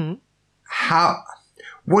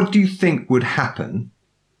 What do you think would happen?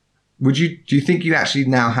 Do you think you actually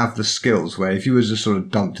now have the skills where if you were just sort of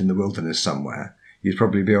dumped in the wilderness somewhere, you'd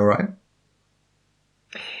probably be all right?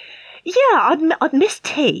 Yeah, I'd miss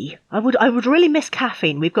tea. I would really miss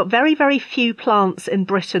caffeine. We've got very, very few plants in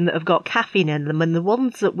Britain that have got caffeine in them, and the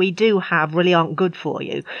ones that we do have really aren't good for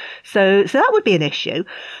you. So that would be an issue.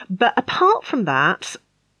 But apart from that,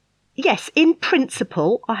 yes, in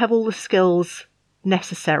principle, I have all the skills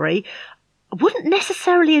necessary. I wouldn't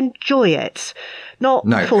necessarily enjoy it. Not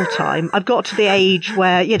full time. I've got to the age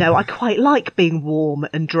where, I quite like being warm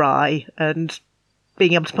and dry and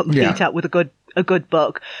being able to put my feet out with a good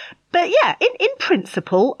book. But yeah, in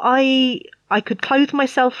principle, I could clothe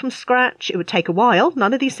myself from scratch. It would take a while.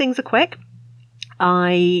 None of these things are quick.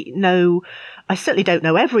 I certainly don't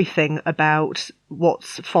know everything about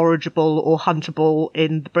what's forageable or huntable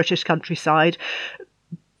in the British countryside,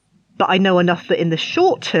 but I know enough that in the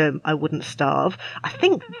short term I wouldn't starve. I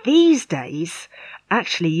think these days,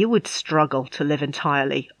 actually, you would struggle to live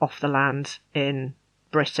entirely off the land in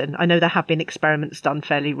Britain. I know there have been experiments done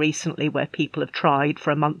fairly recently where people have tried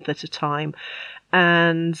for a month at a time,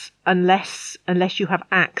 and unless you have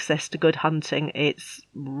access to good hunting, it's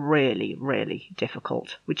really, really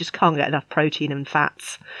difficult. We just can't get enough protein and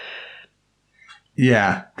fats.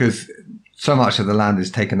 Yeah, because so much of the land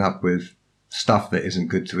is taken up with stuff that isn't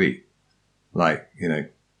good to eat, like,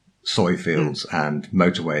 soy fields and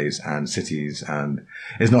motorways and cities. And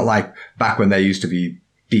it's not like back when there used to be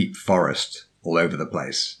deep forest all over the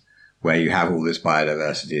place where you have all this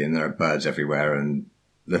biodiversity and there are birds everywhere and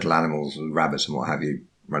little animals and rabbits and what have you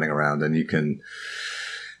running around, and you can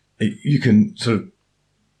sort of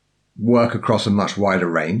work across a much wider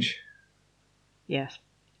range. Yes.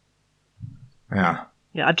 Yeah.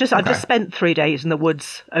 Yeah, I've just spent 3 days in the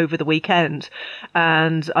woods over the weekend,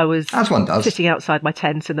 and I was sitting outside my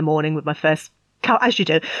tent in the morning with my first, as you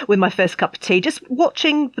do, with my first cup of tea, just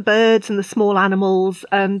watching the birds and the small animals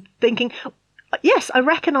and thinking, yes, I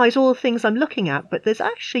recognise all the things I'm looking at, but there's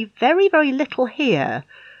actually very, very little here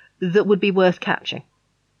that would be worth catching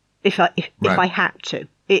if I had to.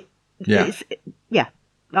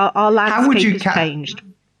 Our landscape has changed.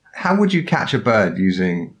 How would you catch a bird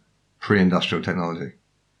using pre-industrial technology?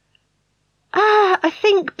 I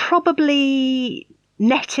think probably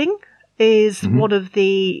netting is one of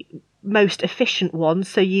the most efficient ones.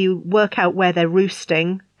 So you work out where they're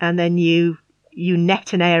roosting, and then you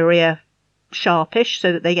net an area sharpish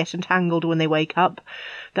so that they get entangled when they wake up.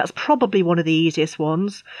 That's probably one of the easiest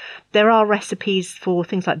ones. There are recipes for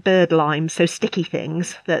things like bird lime, so sticky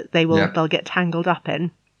things that they'll get tangled up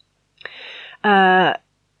in.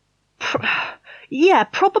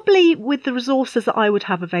 Probably with the resources that I would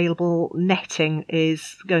have available, netting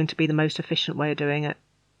is going to be the most efficient way of doing it.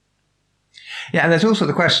 Yeah, and there's also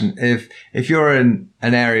the question, if you're in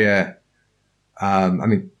an area,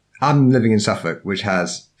 I'm living in Suffolk, which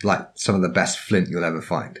has like some of the best flint you'll ever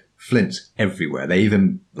find. Flint's everywhere. They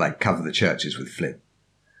even like cover the churches with flint.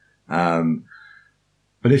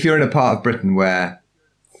 But if you're in a part of Britain where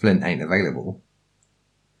flint ain't available,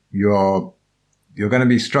 you're going to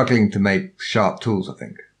be struggling to make sharp tools, I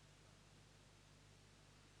think.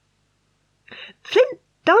 Flint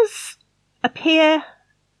does appear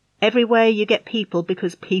everywhere you get people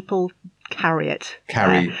because people carry it.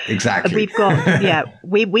 Exactly. We've got,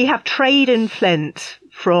 we have trade in flint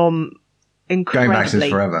from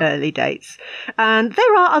incredibly early dates. And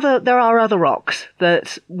there are other rocks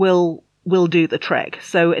that will do the trick.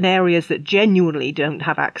 So in areas that genuinely don't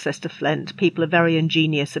have access to flint, people are very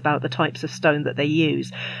ingenious about the types of stone that they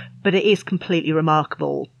use. But it is completely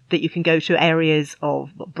remarkable that you can go to areas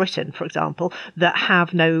of Britain, for example, that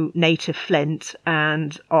have no native flint,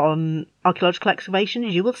 and on archaeological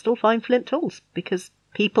excavations you will still find flint tools because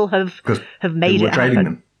people have made it happen.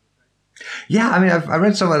 Them. Yeah, I mean, I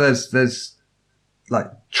read somewhere there's like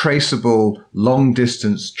traceable long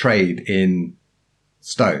distance trade in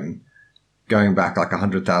stone going back like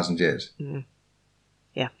 100,000 years. Mm.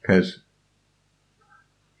 Yeah. Because,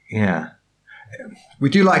 yeah, we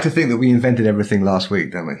do like to think that we invented everything last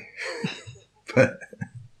week, don't we? But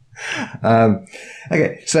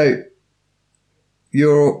okay, so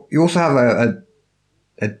you also have a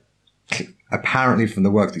apparently from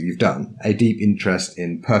the work that you've done, a deep interest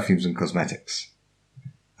in perfumes and cosmetics.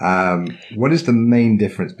 What is the main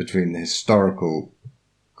difference between the historical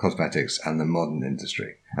cosmetics and the modern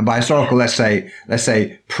industry? And by historical, let's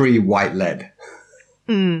say pre-white lead.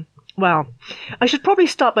 Well, I should probably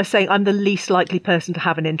start by saying I'm the least likely person to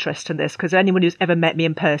have an interest in this, because anyone who's ever met me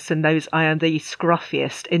in person knows I am the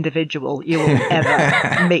scruffiest individual you will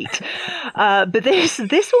ever meet. But this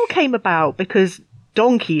all came about because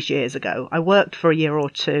donkey's years ago, I worked for a year or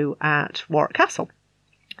two at Warwick Castle.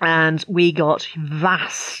 And we got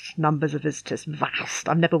vast numbers of visitors, vast.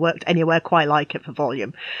 I've never worked anywhere quite like it for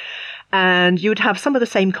volume. And you would have some of the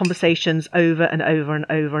same conversations over and over and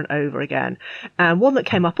over and over again. And one that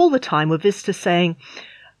came up all the time were visitors saying,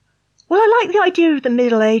 well, I like the idea of the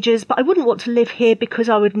Middle Ages, but I wouldn't want to live here because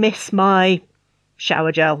I would miss my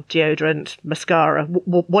shower gel, deodorant, mascara,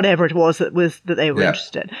 whatever it was that they were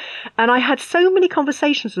interested in. And I had so many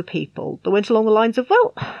conversations with people that went along the lines of,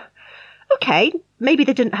 well, okay, maybe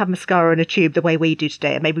they didn't have mascara in a tube the way we do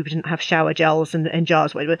today, and maybe we didn't have shower gels and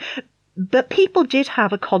jars. But people did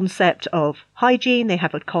have a concept of hygiene, they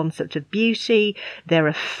have a concept of beauty, there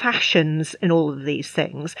are fashions in all of these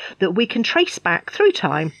things that we can trace back through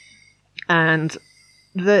time and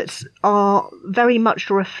that are very much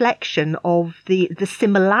a reflection of the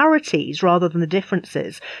similarities rather than the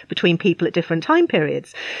differences between people at different time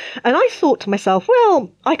periods. And I thought to myself,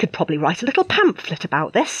 well, I could probably write a little pamphlet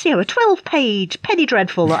about this, a 12-page penny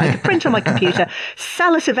dreadful that I could print on my computer,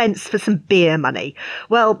 sell at events for some beer money.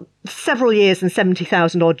 Well, several years and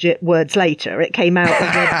 70,000 odd words later, it came out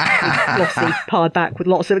as a glossy hardback with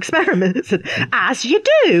lots of experiments. And as you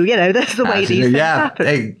do, that's the way these things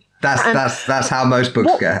happen. That's how most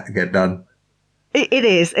books get done. It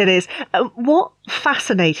is. What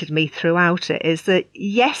fascinated me throughout it is that,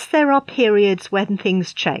 yes, there are periods when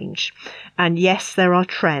things change, and yes, there are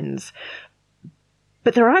trends,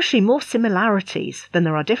 but there are actually more similarities than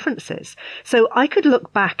there are differences. So I could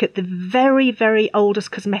look back at the very, very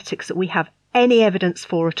oldest cosmetics that we have any evidence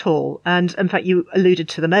for at all. And in fact, you alluded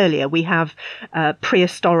to them earlier. We have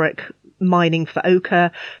prehistoric mining for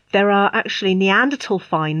ochre. There are actually Neanderthal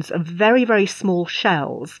finds of very, very small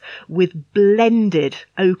shells with blended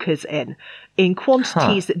ochres in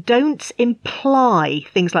quantities that don't imply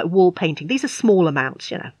things like wall painting. These are small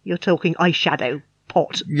amounts, You're talking eyeshadow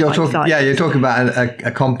pot. You're talking about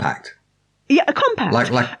a compact. Yeah, a compact.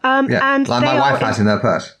 And like my wife has in her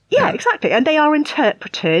purse. Yeah, exactly. And they are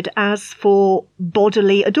interpreted as for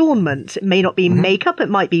bodily adornment. It may not be makeup, it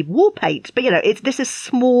might be wall paint, but this is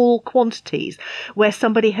small quantities where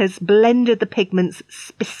somebody has blended the pigments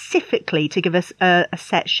specifically to give us a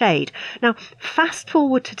set shade. Now, fast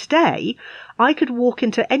forward to today, I could walk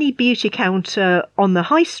into any beauty counter on the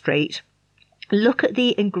high street, look at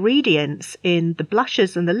the ingredients in the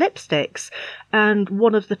blushes and the lipsticks, and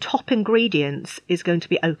one of the top ingredients is going to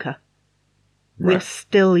be ochre. Right. We're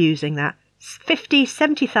still using that. 50,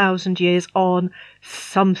 70,000 years on,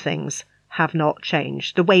 some things have not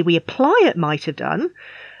changed. The way we apply it might have done,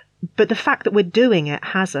 but the fact that we're doing it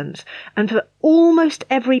hasn't. And for almost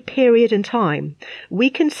every period in time, we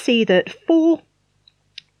can see that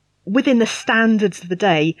within the standards of the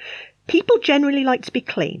day, people generally like to be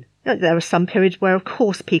clean. There are some periods where, of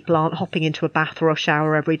course, people aren't hopping into a bath or a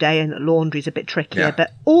shower every day and laundry's a bit trickier.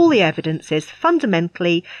 But all the evidence is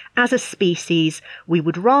fundamentally, as a species, we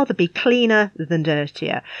would rather be cleaner than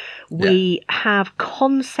dirtier. We have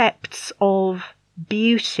concepts of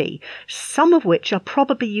beauty, some of which are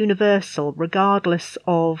probably universal regardless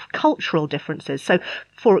of cultural differences. So,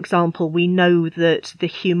 for example, we know that the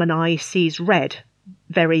human eye sees red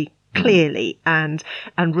very clearly and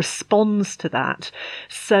responds to that.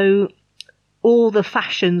 So all the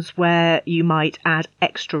fashions where you might add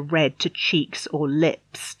extra red to cheeks or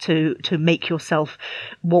lips to make yourself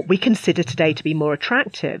what we consider today to be more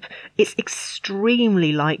attractive, it's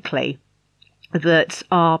extremely likely that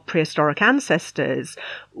our prehistoric ancestors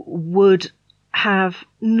would have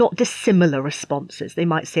not dissimilar responses. They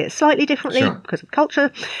might see it slightly differently because of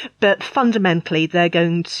culture, but fundamentally they're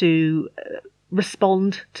going to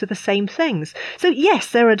respond to the same things. So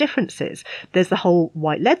yes, there are differences. There's the whole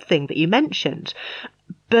white lead thing that you mentioned,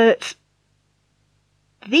 but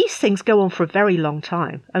these things go on for a very long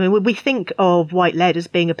time. I mean, we think of white lead as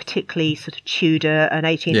being a particularly sort of Tudor and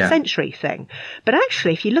 18th century thing. But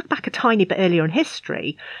actually, if you look back a tiny bit earlier in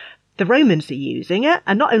history, the Romans are using it.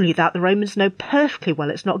 And not only that, the Romans know perfectly well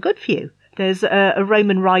it's not good for you. There's a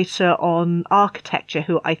Roman writer on architecture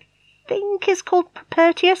who I think is called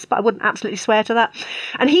Propertius, but I wouldn't absolutely swear to that.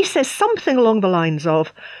 And he says something along the lines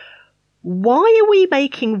of, why are we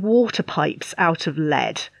making water pipes out of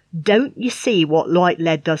lead? Don't you see what white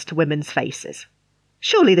lead does to women's faces?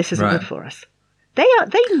 Surely this isn't good for us. They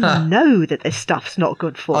know that this stuff's not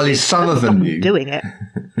good for us. At least some of them knew. Doing it.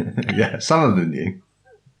 Yeah, some of them knew.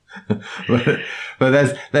 but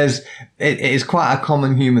it is quite a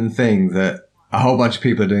common human thing that a whole bunch of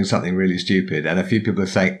people are doing something really stupid and a few people are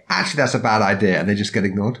saying, actually, that's a bad idea, and they just get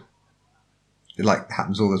ignored. It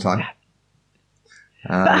happens all the time.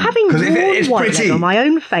 But having worn white lead on my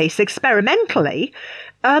own face experimentally,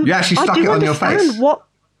 you actually stuck it on your face.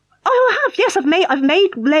 I have. Yes, I've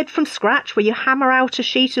made lead from scratch, where you hammer out a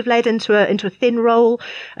sheet of lead into a thin roll,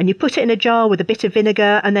 and you put it in a jar with a bit of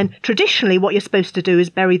vinegar, and then traditionally what you're supposed to do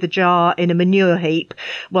is bury the jar in a manure heap.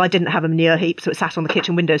 Well, I didn't have a manure heap, so it sat on the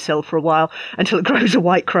kitchen windowsill for a while until it grows a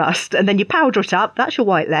white crust, and then you powder it up. That's your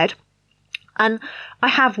white lead. And I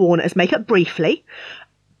have worn it as makeup briefly,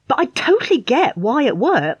 but I totally get why it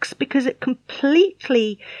works, because it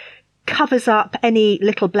completely covers up any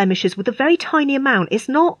little blemishes with a very tiny amount. It's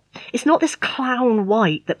not this clown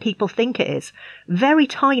white that people think it is. Very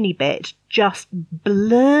tiny bit just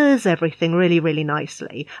blurs everything really, really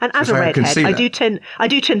nicely. And as a redhead, I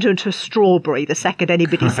do tend into a strawberry the second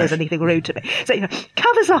anybody says anything rude to me. So,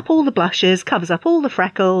 covers up all the blushes, covers up all the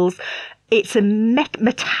freckles. It's a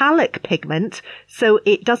metallic pigment, so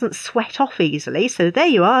it doesn't sweat off easily. So there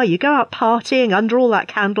you are. You go out partying under all that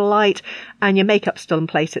candlelight, and your makeup's still in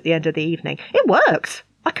place at the end of the evening. It works.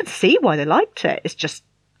 I can see why they liked it. It's just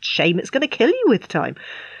shame it's going to kill you with time.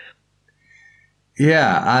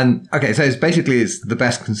 Yeah, and okay, so it's the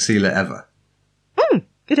best concealer ever.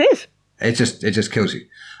 It is. It just kills you.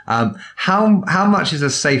 How much is a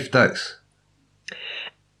safe dose?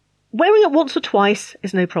 Wearing it once or twice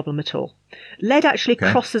is no problem at all. Lead actually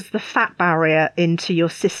crosses the fat barrier into your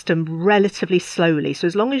system relatively slowly. So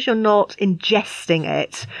as long as you're not ingesting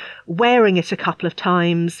it, wearing it a couple of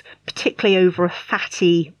times, particularly over a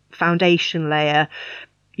fatty foundation layer,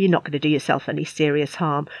 you're not going to do yourself any serious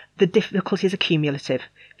harm. The difficulties are cumulative.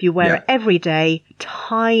 If you wear it every day,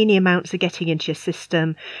 tiny amounts are getting into your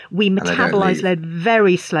system. We metabolize lead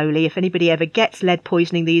very slowly. If anybody ever gets lead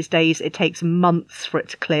poisoning these days, it takes months for it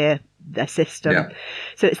to clear their system. Yeah.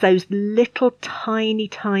 So it's those little tiny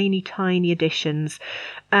additions.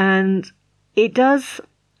 And it does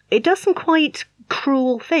some quite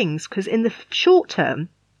cruel things, because in the short term,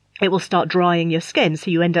 it will start drying your skin,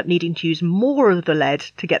 so you end up needing to use more of the lead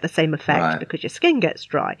to get the same effect because your skin gets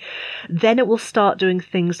dry. Then it will start doing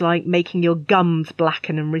things like making your gums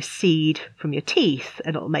blacken and recede from your teeth,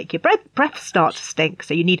 and it'll make your breath start to stink.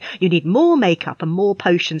 So you need more makeup and more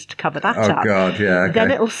potions to cover that up. Oh God, yeah. Okay.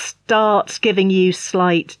 Then it'll start giving you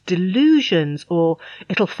slight delusions, or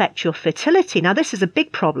it'll affect your fertility. Now this is a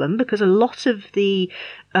big problem, because a lot of the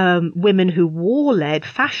women who wore lead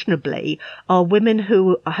fashionably are women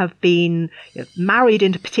who have been married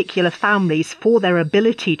into particular families for their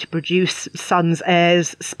ability to produce sons,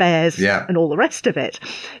 heirs, spares, and all the rest of it.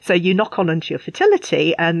 So you knock on into your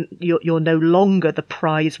fertility, and you're no longer the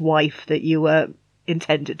prize wife that you were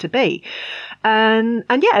intended to be. And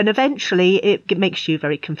eventually it makes you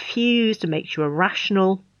very confused and makes you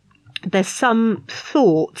irrational. There's some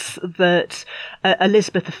thoughts that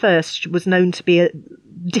Elizabeth I was known to be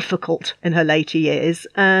difficult in her later years,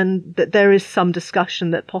 and that there is some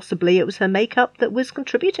discussion that possibly it was her makeup that was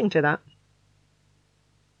contributing to that.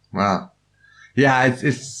 Wow. Yeah,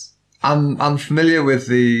 I'm familiar with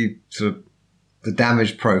the sort of the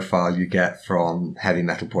damage profile you get from heavy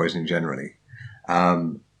metal poisoning generally.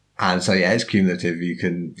 And so, it's cumulative. You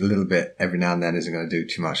can, a little bit every now and then isn't going to do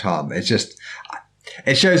too much harm. It's just,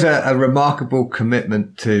 it shows a remarkable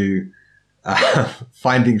commitment to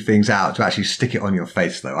finding things out, to actually stick it on your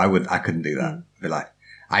face, though. I couldn't do that. I'd be like,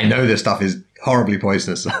 I know this stuff is horribly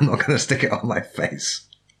poisonous, so I'm not going to stick it on my face.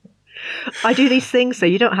 I do these things, so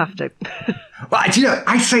you don't have to. Well,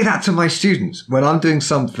 I say that to my students when I'm doing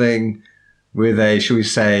something with a, shall we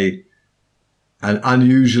say, an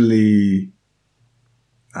unusually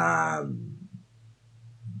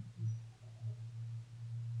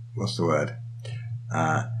what's the word?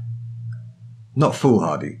 Not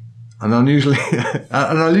foolhardy. An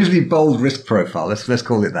unusually bold risk profile. Let's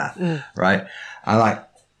call it that, right? I'm like,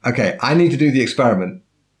 okay, I need to do the experiment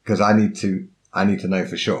because I need to know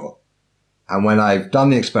for sure. And when I've done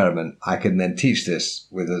the experiment, I can then teach this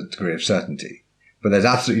with a degree of certainty. But there's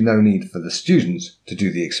absolutely no need for the students to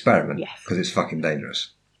do the experiment because it's fucking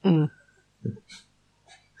dangerous. Mm.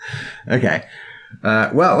 Okay.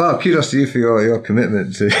 Well, kudos to you for your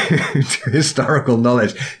commitment to, to historical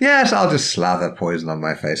knowledge. Yes, I'll just slather poison on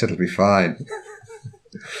my face. It'll be fine.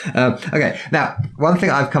 Okay. Now, one thing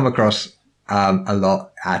I've come across a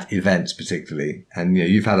lot at events particularly, and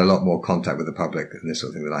you've had a lot more contact with the public and this sort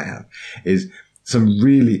of thing than I have, is some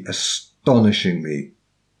really astonishingly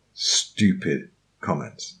stupid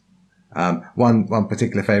comments. One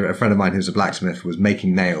particular favourite, a friend of mine who's a blacksmith, was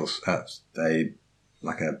making nails at a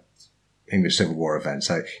English Civil War event.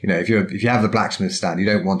 So, if you have the blacksmith stand, you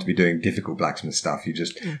don't want to be doing difficult blacksmith stuff. You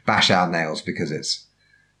just bash out nails because it's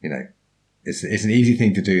an easy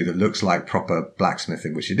thing to do that looks like proper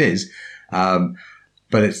blacksmithing, which it is.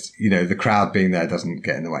 But it's, the crowd being there doesn't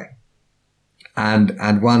get in the way.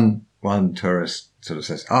 And one tourist sort of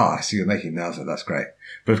says, "Oh, I see you're making nails. That's great."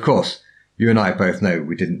 But of course, you and I both know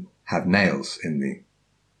we didn't have nails in the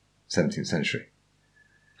 17th century.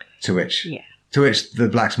 To which the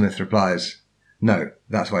blacksmith replies, "No,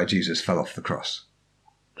 that's why Jesus fell off the cross."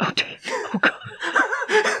 Oh, dear. Oh, God.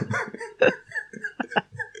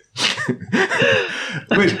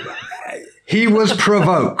 Which, he was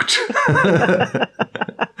provoked.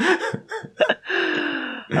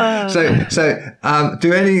 So,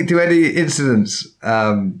 do any incidents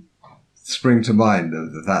spring to mind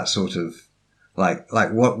of that sort of like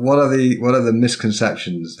what are the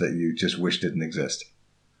misconceptions that you just wish didn't exist?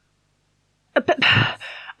 But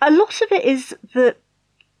a lot of it is that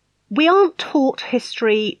we aren't taught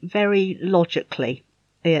history very logically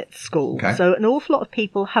at school. Okay. So an awful lot of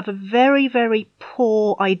people have a very, very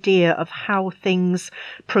poor idea of how things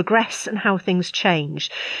progress and how things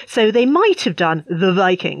change. So they might have done the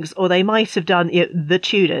Vikings or they might have done the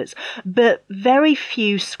Tudors, but very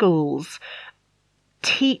few schools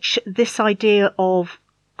teach this idea of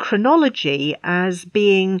chronology as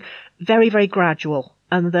being very, very gradual,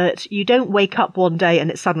 and that you don't wake up one day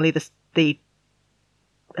and it's suddenly the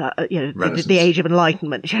age of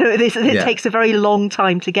enlightenment. It takes a very long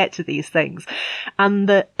time to get to these things, and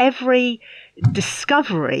that every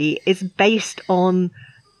discovery is based on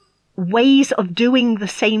ways of doing the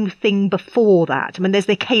same thing before that. I mean, there's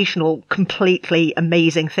the occasional completely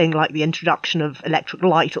amazing thing like the introduction of electric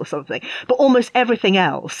light or something, but almost everything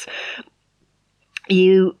else,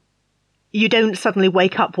 you don't suddenly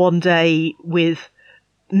wake up one day with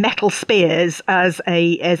metal spears as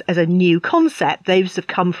a new concept. Those have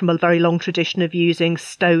come from a very long tradition of using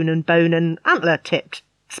stone and bone and antler tipped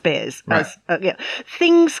spears. Right.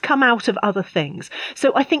 Things come out of other things.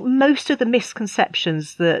 So I think most of the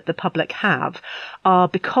misconceptions that the public have are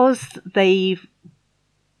because they've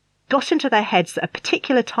got into their heads that a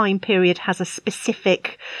particular time period has a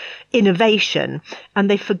specific innovation, and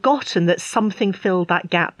they've forgotten that something filled that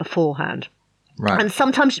gap beforehand. Right. And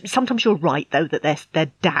sometimes you're right, though, that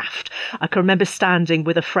they're daft. I can remember standing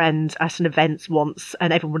with a friend at an event once,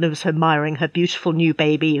 and everyone was admiring her beautiful new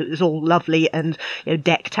baby. It was all lovely and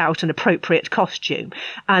decked out in appropriate costume.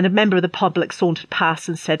 And a member of the public sauntered past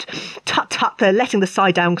and said, "Tut tut, they're letting the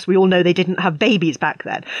side down because we all know they didn't have babies back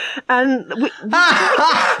then." And we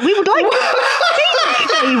would like to think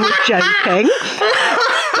they were joking.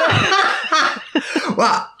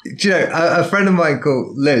 Well, a friend of mine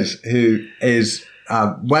called Liz, who is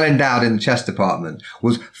well endowed in the chess department,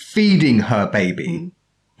 was feeding her baby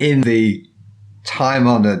in the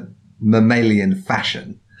time-honoured mammalian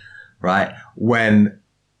fashion, right? When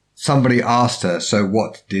somebody asked her, "So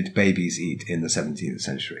what did babies eat in the 17th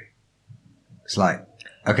century?" It's like,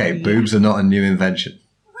 okay, boobs are not a new invention.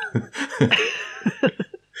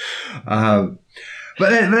 But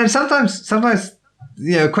then sometimes,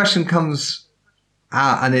 a question comes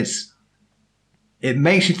out and it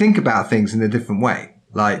makes you think about things in a different way.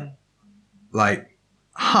 Like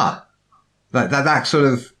that sort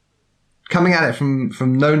of coming at it from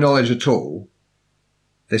no knowledge at all.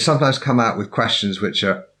 They sometimes come out with questions which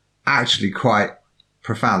are actually quite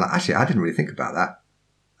profound. Actually, I didn't really think about that.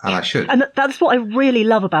 And I should. And that's what I really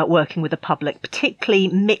love about working with the public, particularly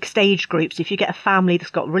mixed age groups. If you get a family that's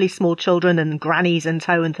got really small children and grannies in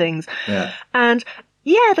tow and things. Yeah. And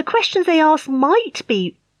the questions they ask might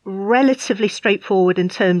be relatively straightforward in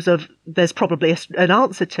terms of there's probably an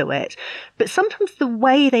answer to it. But sometimes the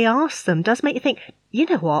way they ask them does make you think, you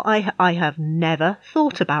know what, I have never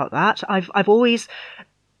thought about that. I've always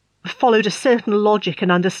followed a certain logic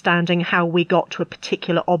and understanding how we got to a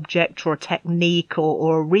particular object or a technique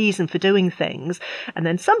or a reason for doing things. And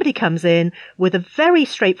then somebody comes in with a very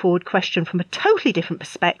straightforward question from a totally different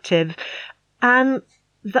perspective, and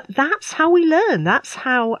that's how we learn. That's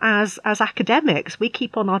how, as academics, we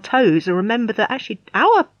keep on our toes and remember that actually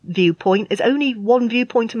our viewpoint is only one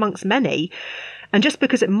viewpoint amongst many. And just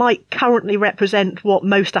because it might currently represent what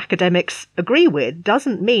most academics agree with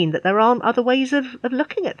doesn't mean that there aren't other ways of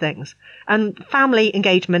looking at things. And family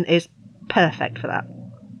engagement is perfect for that.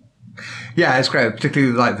 Yeah, it's great,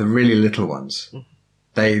 particularly like the really little ones.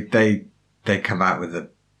 They come out with the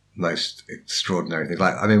most extraordinary things.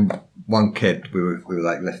 Like, I mean, one kid, we were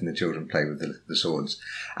like letting the children play with the swords,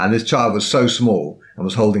 and this child was so small and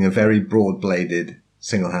was holding a very broad-bladed,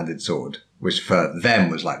 single-handed sword, which for them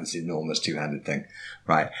was like this enormous two-handed thing,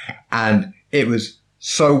 right? And it was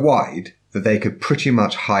so wide that they could pretty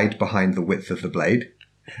much hide behind the width of the blade.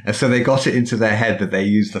 And so they got it into their head that they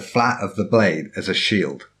used the flat of the blade as a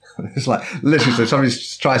shield. It's like, literally, so somebody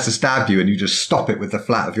tries to stab you and you just stop it with the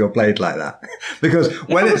flat of your blade like that. Because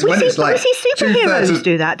when it's like... We see superheroes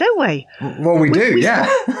do that, don't we? Well, we do,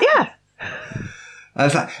 yeah. Yeah. And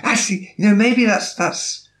it's like, actually, maybe it's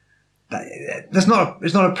not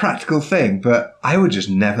a practical thing, but I would just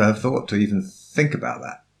never have thought to even think about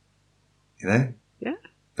that. Yeah.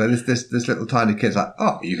 But this little tiny kid's like,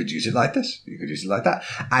 oh, you could use it like this, you could use it like that,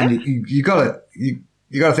 and you gotta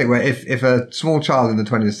think where if a small child in the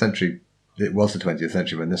 20th century, it was the 20th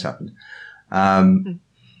century when this happened,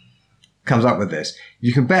 comes up with this,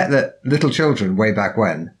 you can bet that little children way back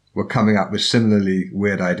when were coming up with similarly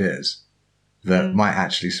weird ideas that might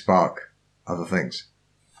actually spark other things.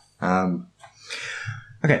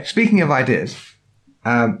 Okay, speaking of ideas,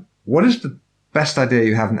 what is the best idea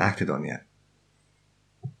you haven't acted on yet?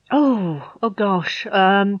 Oh gosh.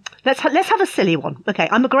 Let's have a silly one. Okay,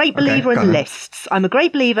 I'm a great believer in lists. I'm a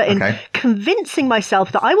great believer in convincing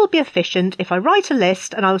myself that I will be efficient if I write a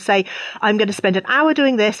list and I will say, I'm going to spend an hour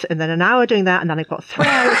doing this and then an hour doing that and then I've got 3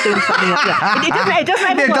 hours doing something else. Yeah. It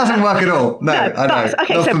doesn't work at all. No, I know.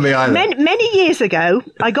 Okay, not so for me either. Many years ago,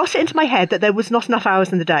 I got it into my head that there was not enough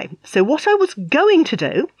hours in the day. So what I was going to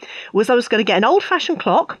do was I was going to get an old-fashioned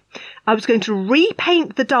clock. I was going to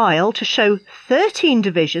repaint the dial to show 13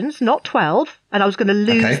 divisions, not 12, and I was going to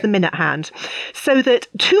lose the minute hand, so that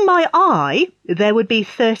to my eye, there would be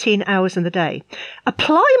 13 hours in the day.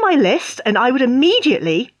 Apply my list, and I would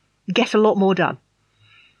immediately get a lot more done.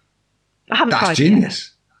 I haven't tried. That's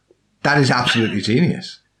genius. That is absolutely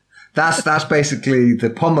genius. That's basically the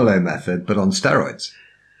Pomelo method, but on steroids.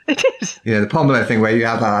 It is. The Pomelo thing where you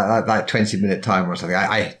have that 20-minute timer or something.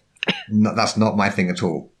 That's not my thing at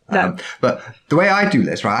all. No. But the way I do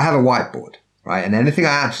this, right, I have a whiteboard, right, and anything I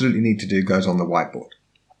absolutely need to do goes on the whiteboard.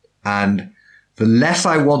 And the less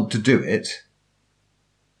I want to do it,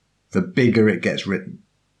 the bigger it gets written.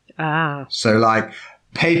 So like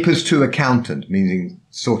papers to accountant, meaning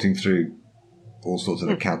sorting through all sorts of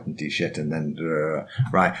accountancy shit and then,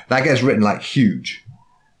 right, that gets written like huge,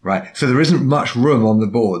 right? So there isn't much room on the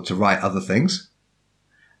board to write other things.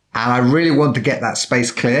 And I really want to get that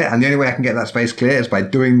space clear. And the only way I can get that space clear is by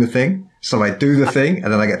doing the thing. So I do the thing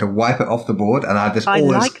and then I get to wipe it off the board and I have this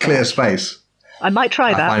clear space. I might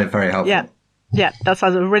try that. I find it very helpful. Yeah, that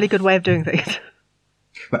sounds a really good way of doing things.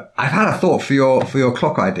 But I've had a thought for your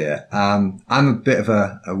clock idea. I'm a bit of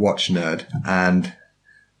a watch nerd, and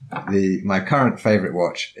my current favorite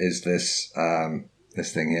watch is this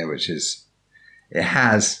thing here, which is, it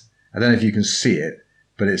has, I don't know if you can see it,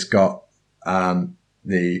 but it's got,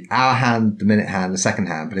 the hour hand, the minute hand, the second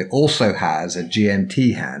hand, but it also has a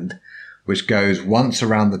GMT hand, which goes once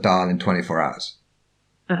around the dial in 24 hours.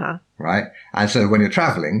 Right? And so when you're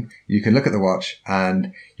traveling, you can look at the watch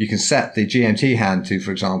and you can set the GMT hand to,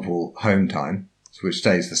 for example, home time, which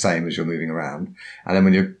stays the same as you're moving around. And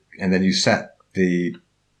then you set the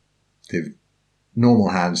normal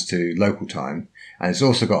hands to local time. And it's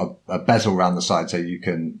also got a bezel around the side so you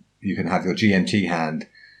can have your GMT hand.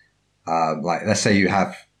 Like, let's say you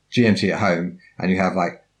have GMT at home and you have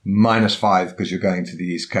like -5 because you're going to the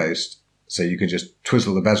East Coast. So you can just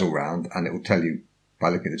twizzle the bezel round and it will tell you by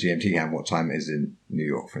looking at the GMT hand what time it is in New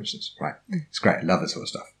York, for instance. Right. It's great. I love this sort of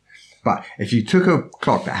stuff. But if you took a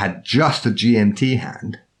clock that had just a GMT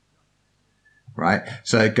hand, right,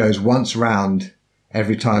 so it goes once round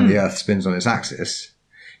every time the Earth spins on its axis,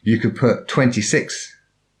 you could put 26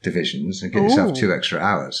 divisions and get yourself 2 extra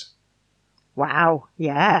hours. Wow.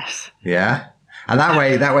 Yes. Yeah. And that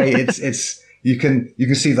way it's you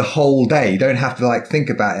can see the whole day. You don't have to like think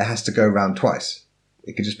about it. It has to go around twice.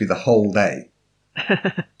 It could just be the whole day.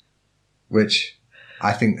 Which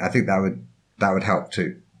I think that would help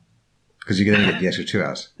too. Because you're going to get the extra 2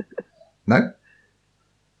 hours. No?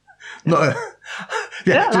 Not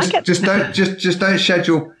just don't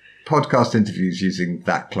schedule podcast interviews using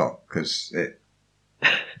that clock because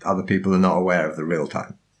other people are not aware of the real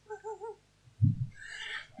time.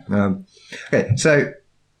 Okay, so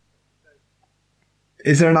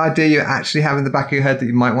is there an idea you actually have in the back of your head that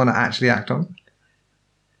you might want to actually act on?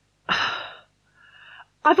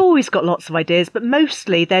 I've always got lots of ideas, but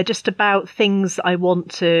mostly they're just about things I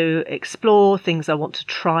want to explore, things I want to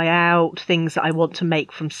try out, things that I want to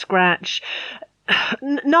make from scratch.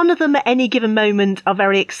 None of them at any given moment are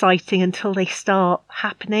very exciting until they start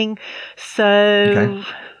happening. So,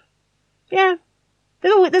 yeah,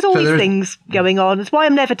 there's always things going on. It's why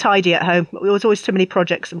I'm never tidy at home. There's always too many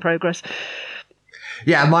projects in progress.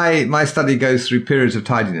 Yeah, my study goes through periods of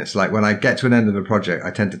tidiness. Like when I get to an end of a project,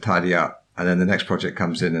 I tend to tidy up. And then the next project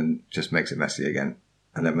comes in and just makes it messy again.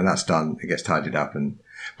 And then when that's done, it gets tidied up. And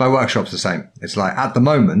my workshop's the same. It's like at the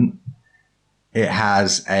moment, it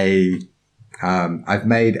has I've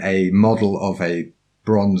made a model of a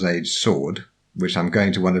Bronze Age sword, which I'm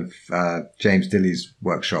going to one of James Dilley's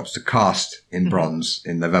workshops to cast in bronze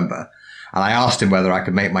in November. And I asked him whether I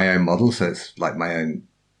could make my own model. So it's like my own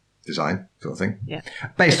design sort of thing. Yeah.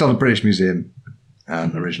 Based on a British Museum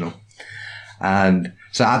original. And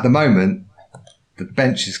so at the moment, the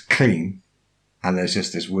bench is clean and there's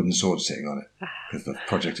just this wooden sword sitting on it because the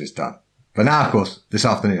project is done. But now, of course, this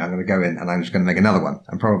afternoon, I'm going to go in and I'm just going to make another one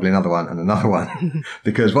and probably another one and another one.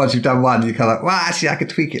 Because once you've done one, you kind of like, well, actually, I could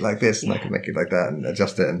tweak it like this and I can make it like that and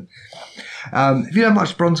adjust it. And, have you done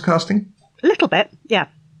much bronze casting? A little bit, yeah.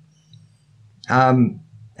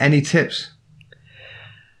 Any tips?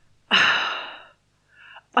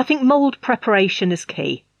 I think mould preparation is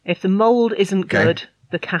key. If the mould isn't good,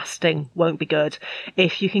 the casting won't be good.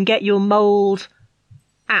 If you can get your mould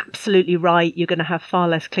absolutely right, you're going to have far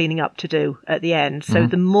less cleaning up to do at the end. So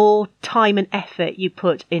the more time and effort you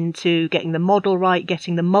put into getting the model right,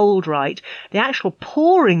 getting the mould right, the actual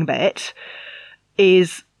pouring bit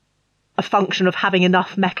is a function of having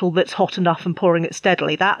enough metal that's hot enough and pouring it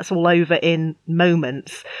steadily. That's all over in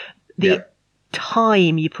moments. The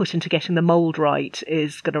time you put into getting the mould right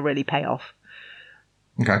is going to really pay off.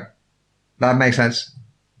 Okay. That makes sense.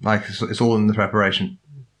 Like, it's all in the preparation.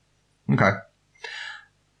 Okay.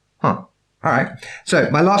 Huh. All right. So,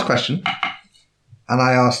 my last question, and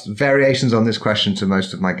I asked variations on this question to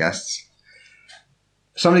most of my guests.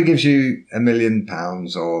 Somebody gives you £1 million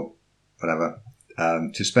or whatever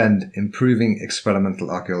to spend improving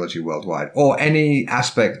experimental archaeology worldwide, or any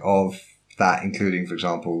aspect of that, including, for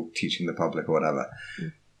example, teaching the public or whatever.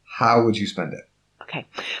 How would you spend it? Okay.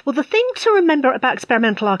 Well, the thing to remember about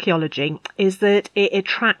experimental archaeology is that it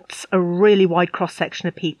attracts a really wide cross-section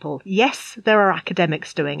of people. Yes, there are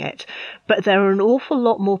academics doing it, but there are an awful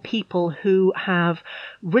lot more people who have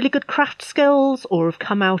really good craft skills or have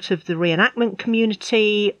come out of the reenactment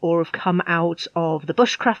community or have come out of the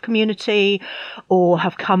bushcraft community or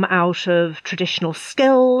have come out of traditional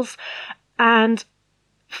skills. And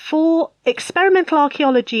for experimental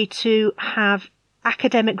archaeology to have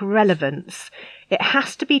academic relevance, it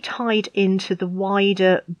has to be tied into the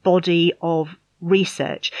wider body of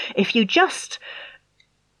research. If you just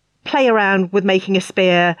play around with making a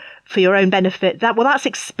spear for your own benefit, that's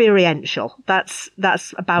experiential. That's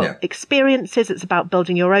about experiences. It's about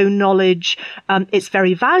building your own knowledge. It's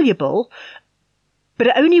very valuable, but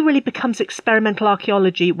it only really becomes experimental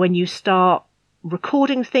archaeology when you start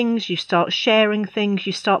recording things, you start sharing things,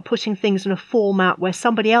 you start putting things in a format where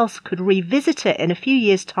somebody else could revisit it in a few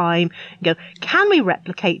years' time and go, can we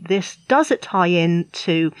replicate this? Does it tie in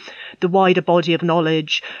to the wider body of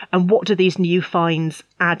knowledge? And what do these new finds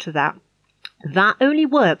add to that? That only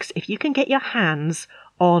works if you can get your hands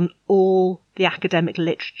on all the academic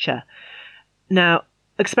literature. Now,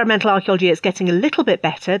 experimental archaeology is getting a little bit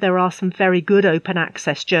better. There are some very good open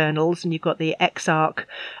access journals, and you've got the XARC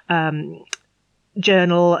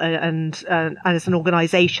journal and as an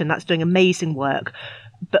organisation that's doing amazing work,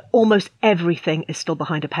 but almost everything is still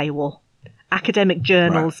behind a paywall. Academic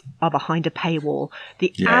journals are behind a paywall.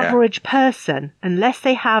 The average person, unless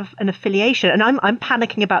they have an affiliation, and I'm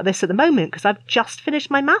panicking about this at the moment because I've just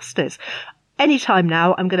finished my master's. Anytime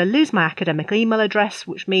now, I'm going to lose my academic email address,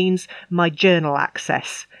 which means my journal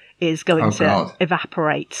access is going to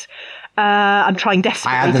evaporate. I'm trying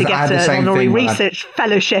desperately to get an honorary research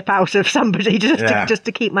fellowship out of somebody just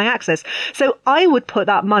to keep my access. So I would put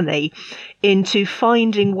that money into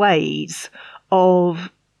finding ways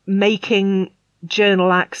of making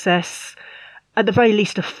journal access at the very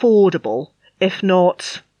least affordable, if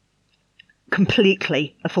not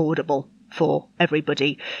completely affordable for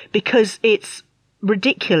everybody, because it's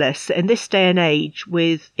ridiculous in this day and age,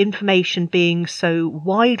 with information being so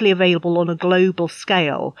widely available on a global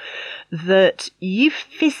scale, that you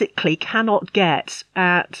physically cannot get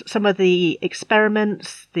at some of the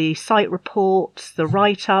experiments, the site reports, the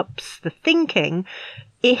write-ups, the thinking,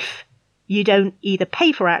 if you don't either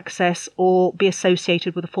pay for access or be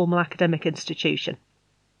associated with a formal academic institution.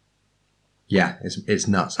 Yeah, it's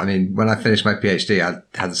nuts. I mean, when I finished my PhD, I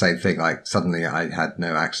had the same thing. Like, suddenly I had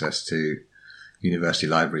no access to university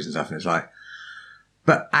libraries and stuff, and it's like,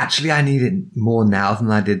 but actually I need it more now than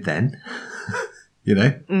I did then. You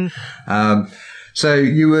know? So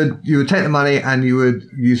you would take the money and you would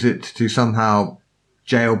use it to somehow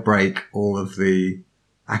jailbreak all of the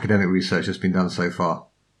academic research that's been done so far.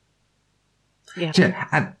 Yeah.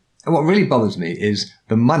 And what really bothers me is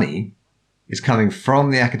the money is coming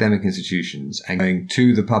from the academic institutions and going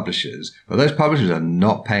to the publishers, but those publishers are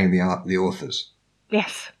not paying the authors.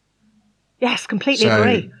 Yes, completely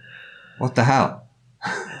agree. What the hell?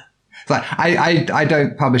 It's like, I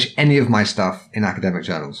don't publish any of my stuff in academic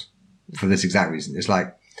journals for this exact reason. It's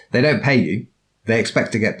like, they don't pay you. They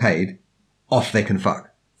expect to get paid. Off they can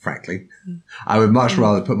fuck, frankly. I would much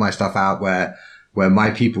rather put my stuff out where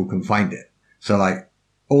my people can find it. So like,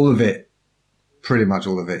 pretty much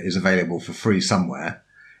all of it is available for free somewhere.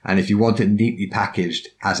 And if you want it neatly packaged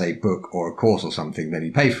as a book or a course or something, then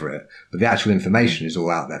you pay for it. But the actual information is all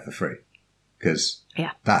out there for free. Because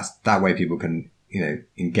that way people can,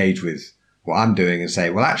 engage with what I'm doing and say,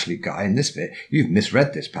 well, actually, Guy, in this bit, you've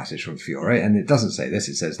misread this passage from Fiore, and it doesn't say this,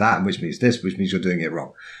 it says that, and which means this, which means you're doing it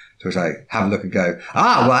wrong. So it's like, have a look and go,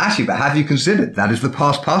 well, actually, but have you considered that is the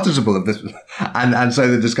past participle of this? And so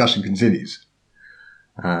the discussion continues.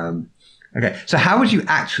 Okay, so how would you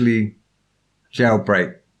actually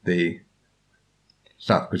jailbreak the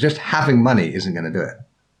stuff? Because just having money isn't going to do it.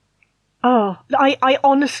 Oh, I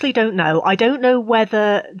honestly don't know. I don't know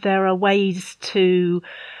whether there are ways to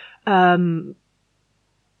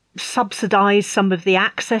subsidize some of the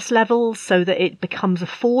access levels so that it becomes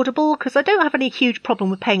affordable, because I don't have any huge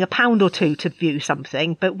problem with paying £1 or £2 to view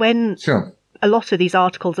something, but when a lot of these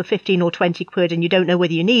articles are 15 or 20 quid and you don't know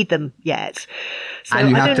whether you need them yet. So and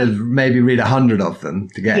you have to maybe read 100 of them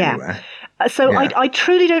to get anywhere. So I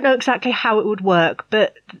truly don't know exactly how it would work,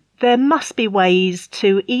 but there must be ways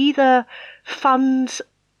to either fund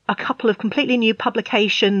a couple of completely new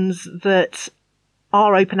publications that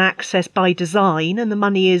are open access by design, and the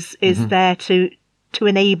money is there to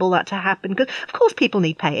enable that to happen. Because of course people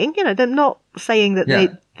need paying. They're not saying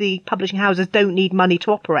that the publishing houses don't need money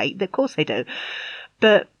to operate. Of course they do.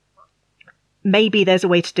 But maybe there's a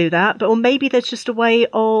way to do that. Or maybe there's just a way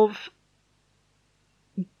of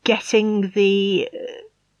getting the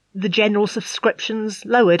general subscriptions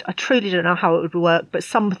lowered. I truly don't know how it would work, but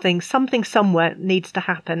something somewhere needs to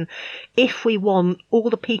happen if we want all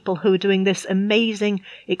the people who are doing this amazing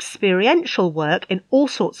experiential work in all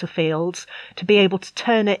sorts of fields to be able to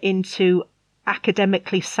turn it into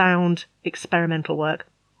academically sound experimental work.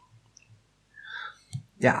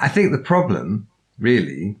 Yeah, I think the problem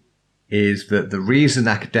really is that the reason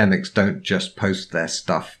academics don't just post their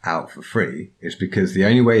stuff out for free is because the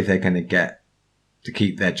only way they're going to get to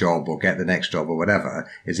keep their job or get the next job or whatever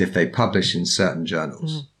is if they publish in certain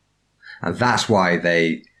journals. And that's why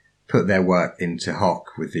they put their work into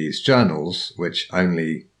hoc with these journals, which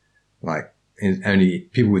only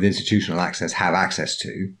people with institutional access have access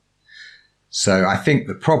to. So I think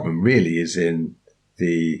the problem really is in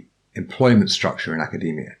the employment structure in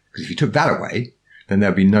academia. Because if you took that away, then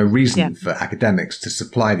there'd be no reason for academics to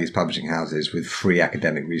supply these publishing houses with free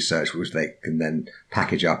academic research, which they can then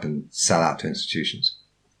package up and sell out to institutions.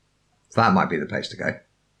 So that might be the place to go.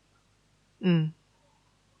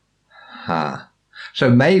 So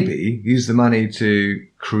maybe use the money to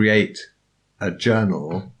create a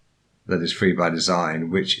journal that is free by design,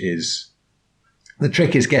 which is, the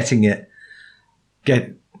trick is getting it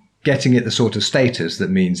the sort of status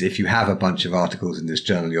that means if you have a bunch of articles in this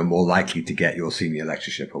journal, you're more likely to get your senior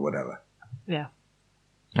lectureship or whatever. Yeah.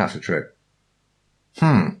 That's the trick.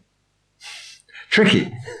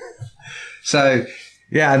 Tricky. So,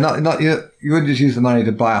 yeah, you wouldn't just use the money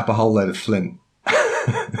to buy up a whole load of flint.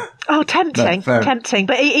 Oh, tempting. No, tempting.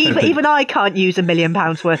 But even I can't use £1 million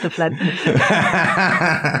worth of flint.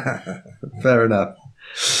 Fair enough.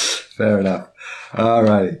 All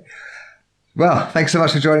right. Well, thanks so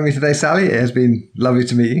much for joining me today, Sally. It has been lovely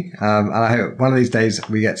to meet you. And I hope one of these days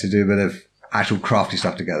we get to do a bit of actual crafty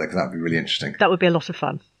stuff together, because that would be really interesting. That would be a lot of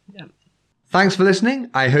fun. Yeah. Thanks for listening.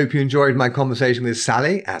 I hope you enjoyed my conversation with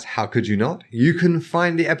Sally, as how could you not? You can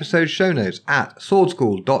find the episode show notes at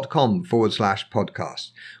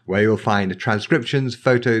swordschool.com/podcast, where you'll find transcriptions,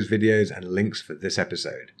 photos, videos, and links for this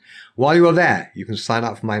episode. While you are there, you can sign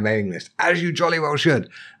up for my mailing list, as you jolly well should,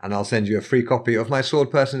 and I'll send you a free copy of my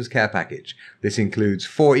Sword Person's Care package. This includes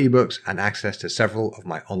 4 ebooks and access to several of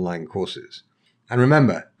my online courses. And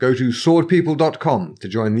remember, go to swordpeople.com to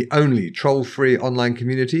join the only troll-free online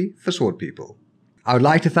community for sword people. I would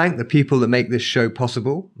like to thank the people that make this show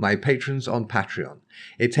possible, my patrons on Patreon.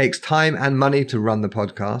 It takes time and money to run the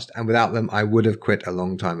podcast, and without them I would have quit a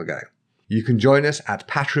long time ago. You can join us at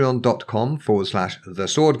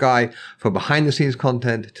patreon.com/theswordguy for behind-the-scenes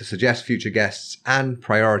content, to suggest future guests, and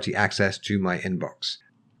priority access to my inbox.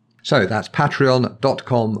 So that's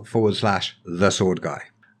patreon.com/theswordguy.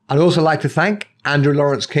 I'd also like to thank Andrew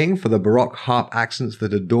Lawrence King for the Baroque harp accents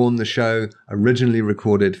that adorn the show, originally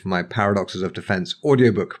recorded for my Paradoxes of Defense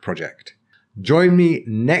audiobook project. Join me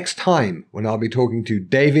next time when I'll be talking to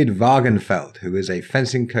David Wagenfeld, who is a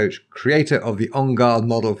fencing coach, creator of the On Guard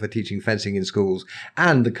model for teaching fencing in schools,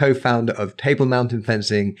 and the co-founder of Table Mountain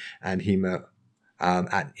Fencing and HEMA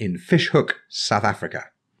in Fishhook, South Africa.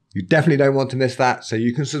 You definitely don't want to miss that, so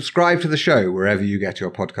you can subscribe to the show wherever you get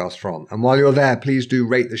your podcast from. And while you're there, please do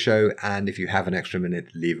rate the show, and if you have an extra minute,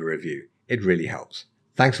 leave a review. It really helps.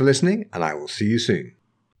 Thanks for listening, and I will see you soon.